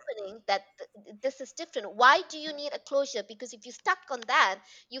 an Mm. opening that this is different. Why do you need a closure? Because if you stuck on that,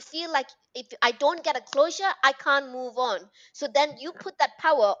 you feel like if I don't get a closure, I can't move on. So then you put that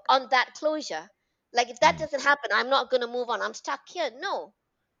power on that closure. Like, if that Mm. doesn't happen, I'm not going to move on, I'm stuck here. No,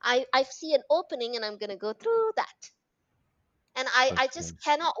 I see an opening and I'm going to go through that. And I That's just good.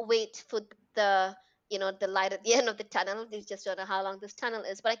 cannot wait for the the light at the end of the tunnel. We just don't know how long this tunnel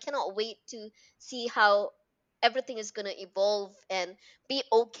is, but I cannot wait to see how everything is going to evolve and be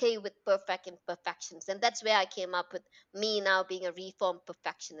okay with perfect imperfections. And that's where I came up with me now being a reformed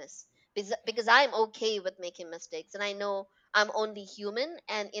perfectionist, because I'm okay with making mistakes, and I know I'm only human.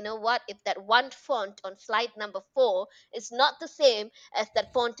 And you know what, if that one font on slide number 4 is not the same as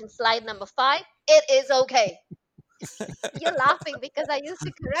that font in slide number 5, it is okay. You're laughing because I used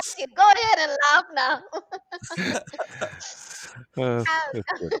to correct you. Go ahead and laugh now.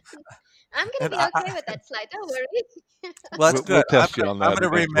 That's good. I'm gonna And be okay with that slide. Don't worry. well, that's We'll good. I'm test you gonna on I'm that gonna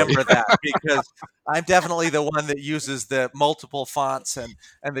eventually. remember that because I'm definitely the one that uses the multiple fonts and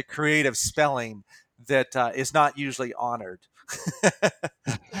the creative spelling that is not usually honored.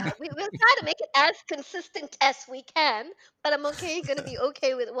 Yeah, we will try to make it as consistent as we can, but I'm okay. Gonna be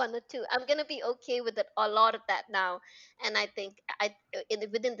okay with one or two. I'm gonna be okay with it, a lot of that now. And I think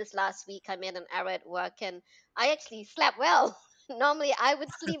within this last week, I made an error at work, and I actually slept well. Normally, I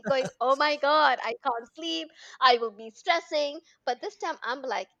would sleep going, "Oh my God, I can't sleep. I will be stressing." But this time, I'm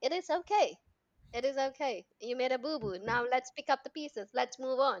like, "It is okay. It is okay. You made a boo boo. Now let's pick up the pieces. Let's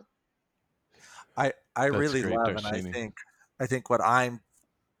move on." I That's really great, love, and Darshini. I think what I'm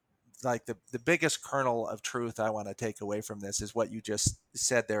like the biggest kernel of truth I want to take away from this is what you just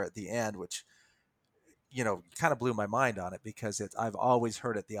said there at the end, which kind of blew my mind on it because I've always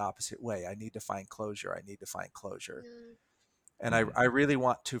heard it the opposite way. I need to find closure. I need to find closure. Mm, And Mm. I really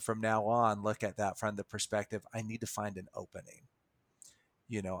want to, from now on, look at that from the perspective I need to find an opening.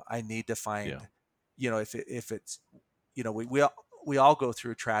 I need to Yeah. find, if it's, we all go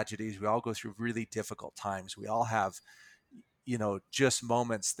through tragedies. We all go through really difficult times. We all have, just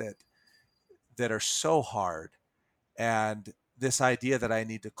moments that are so hard. And this idea that I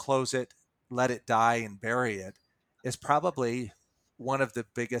need to close it, let it die, and bury it is probably one of the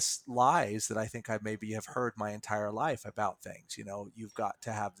biggest lies that I think I maybe have heard my entire life about things. You've got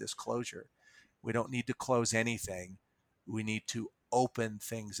to have this closure. We don't need to close anything. We need to open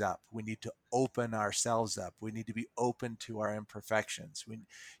things up. We need to open ourselves up. We need to be open to our imperfections.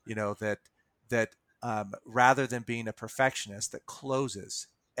 That rather than being a perfectionist that closes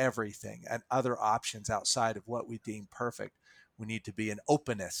everything and other options outside of what we deem perfect, we need to be an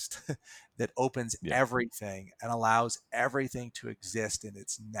openist that opens Yeah. everything and allows everything to exist in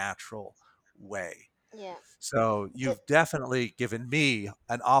its natural way. yeah. So Just, you've definitely given me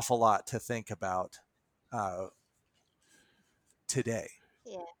an awful lot to think about uh, today.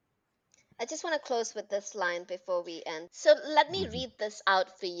 yeah. I just want to close with this line before we end. So let me Hmm. read this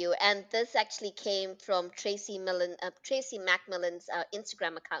out for you. And this actually came from Tracy Macmillan's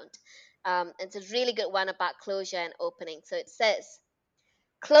Instagram account. It's a really good one about closure and opening. So it says,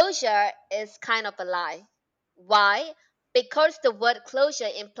 "Closure is kind of a lie. Why? Because the word closure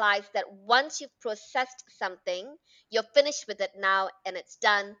implies that once you've processed something, you're finished with it now and it's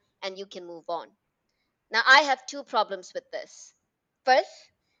done and you can move on." Now, I have two problems with this. First,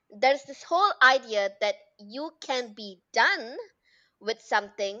 there's this whole idea that you can be done with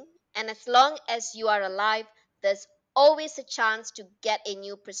something, and as long as you are alive, there's always a chance to get a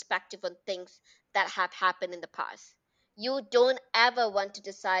new perspective on things that have happened in the past. You don't ever want to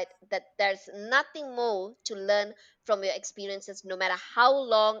decide that there's nothing more to learn from your experiences, no matter how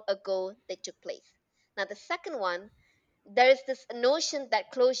long ago they took place. Now, the second one, there is this notion that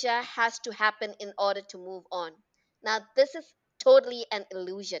closure has to happen in order to move on. Now, this is totally an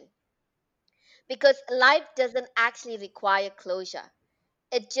illusion because life doesn't actually require closure.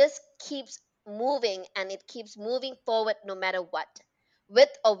 It just keeps moving, and it keeps moving forward no matter what, with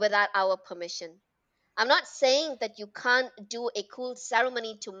or without our permission. I'm not saying that you can't do a cool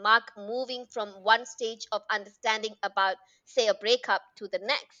ceremony to mark moving from one stage of understanding about, say, a breakup to the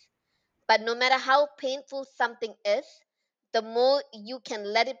next. But no matter how painful something is, the more you can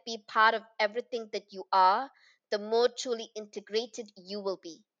let it be part of everything that you are, the more truly integrated you will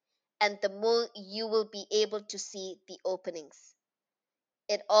be, and the more you will be able to see the openings.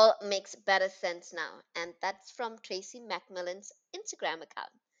 It all makes better sense now. And that's from Tracy Macmillan's Instagram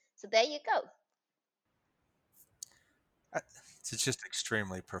account. So there you go. Uh, It's just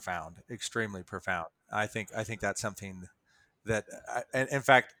extremely profound, extremely profound. I think that's something that, and in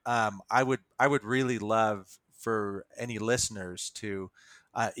fact, I would really love for any listeners to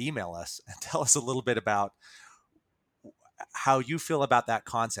email us and tell us a little bit about how you feel about that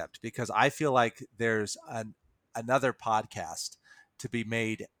concept, because I feel like there's another podcast to be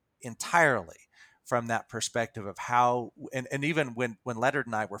made entirely from that perspective of how, and even when Leonard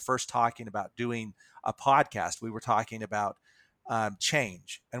and I were first talking about doing a podcast, we were talking about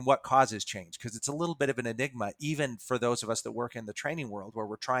change and what causes change, because it's a little bit of an enigma even for those of us that work in the training world, where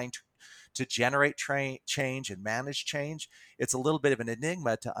we're trying to generate change and manage change. It's a little bit of an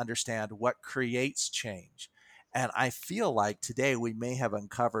enigma to understand what creates change. And I feel like today we may have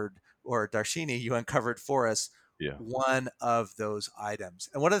uncovered, or Darshini, you uncovered for us Yeah. one of those items.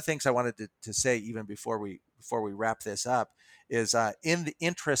 And one of the things I wanted to say, even before we wrap this up, is in the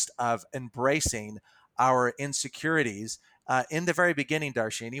interest of embracing our insecurities. In the very beginning,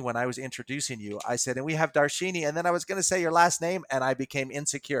 Darshini, when I was introducing you, I said, and we have Darshini, and then I was going to say your last name, and I became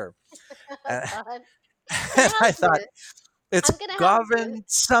insecure. Oh And, God. Can I and help I thought, you? it's I'm gonna help you. Govin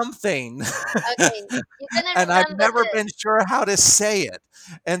something. Okay, you're gonna And I've remember never this. been sure how to say it.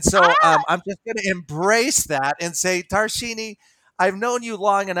 And so Ah, I'm just going to embrace that and say, Tarshini, I've known you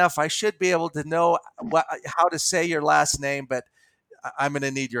long enough. I should be able to know how to say your last name, but I'm going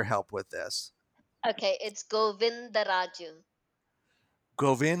to need your help with this. okay, it's Govindaraju.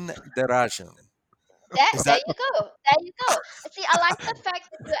 Govindarajan. There, Is there that you go. There you go. See, I like the fact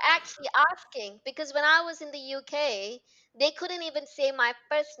that you're actually asking, because when I was in the UK, they couldn't even say my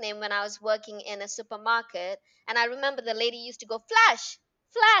first name when I was working in a supermarket. And I remember the lady used to go, Flash,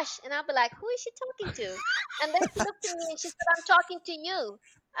 Flash. And I'd be like, who is she talking to? And then she looked at me and she said, I'm talking to you.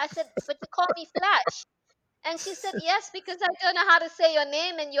 I said, but you call me Flash. And she said, yes, because I don't know how to say your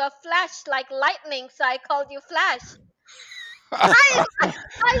name and you are flashed like lightning. So I called you Flash.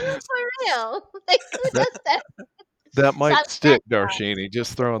 Are you for real? Like, who that does that? that So I'm might glad stick, you asked. Darshini.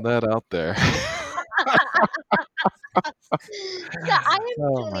 Just throwing that out there. So I am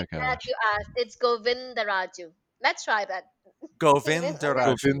Oh truly my glad gosh. you asked. It's Govindaraju. Let's try that.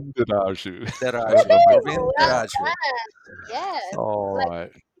 Govindaraju? Govindaraju. I Daraju. love it. Woohoo! Well Govindaraju. done. Yes. All Like,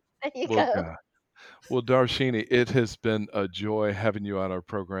 right. there you Well, go. God. Well, Darshini, it has been a joy having you on our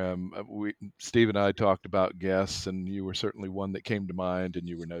program. Steve and I talked about guests, and you were certainly one that came to mind, and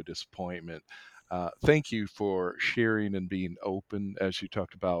you were no disappointment. Thank you for sharing and being open as you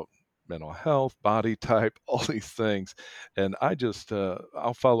talked about mental health, body type, all these things. And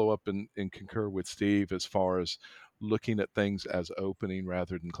I'll follow up and concur with Steve as far as looking at things as opening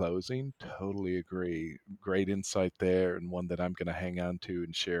rather than closing. Totally agree. Great insight there, and one that I'm going to hang on to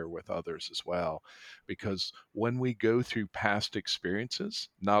and share with others as well. Because when we go through past experiences,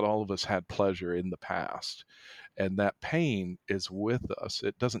 not all of us had pleasure in the past. And that pain is with us.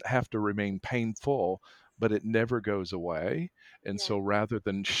 It doesn't have to remain painful, but it never goes away. And Yeah. so rather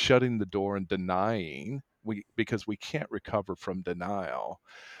than shutting the door and denying, because we can't recover from denial,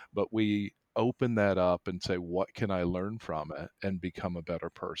 but we open that up and say, what can I learn from it and become a better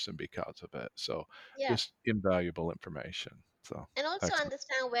person because of it? So Yeah. just invaluable information. So And also excellent.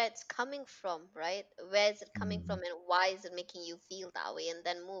 understand where it's coming from, right? Where is it coming Hmm. from and why is it making you feel that way, and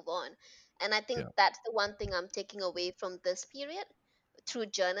then move on. And I think Yeah, that's the one thing I'm taking away from this period through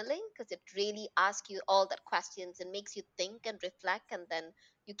journaling, because it really asks you all that questions and makes you think and reflect, and then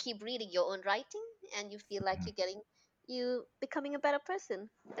you keep reading your own writing and you feel like mhm, you becoming a better person,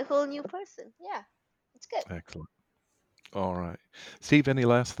 a whole new person. Yeah, it's good. excellent. All right. Steve, any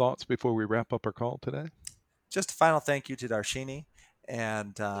last thoughts before we wrap up our call today? Just a final thank you to Darshini.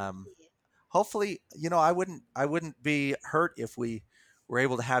 And Thank you. hopefully, I wouldn't be hurt if we were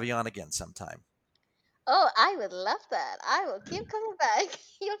able to have you on again sometime. Oh, I would love that. I will keep coming back.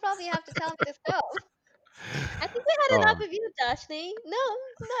 You'll probably have to tell me to stop. I think we had enough Oh, of you, Dashni.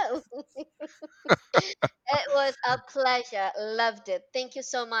 No, no. It was a pleasure. Loved it. Thank you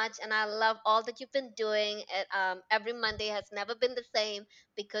so much. And I love all that you've been doing. Every Monday has never been the same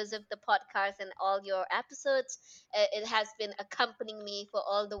because of the podcast and all your episodes. It has been accompanying me for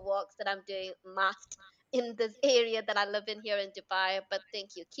all the walks that I'm doing masked in this area that I live in here in Dubai. But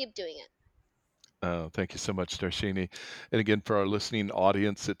thank you. Keep doing it. Thank you so much, Darshini. And again, for our listening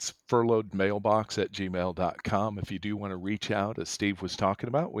audience, it's furloughedmailbox at gmail.com. If you do want to reach out, as Steve was talking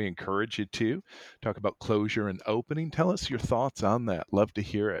about, we encourage you to talk about closure and opening. Tell us your thoughts on that. Love to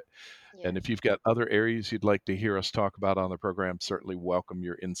hear it. And Yes. if you've got other areas you'd like to hear us talk about on the program, certainly welcome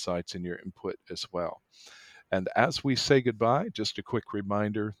your insights and your input as well. And as we say goodbye, just a quick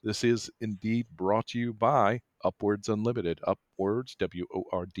reminder this is indeed brought to you by Upwards Unlimited, Upwards,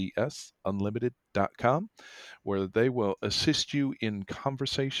 WORDS, Unlimited.com, where they will assist you in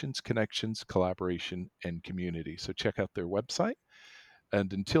conversations, connections, collaboration, and community. So check out their website.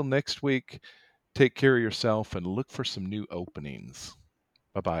 And until next week, take care of yourself and look for some new openings.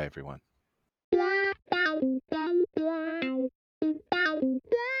 Bye bye, everyone.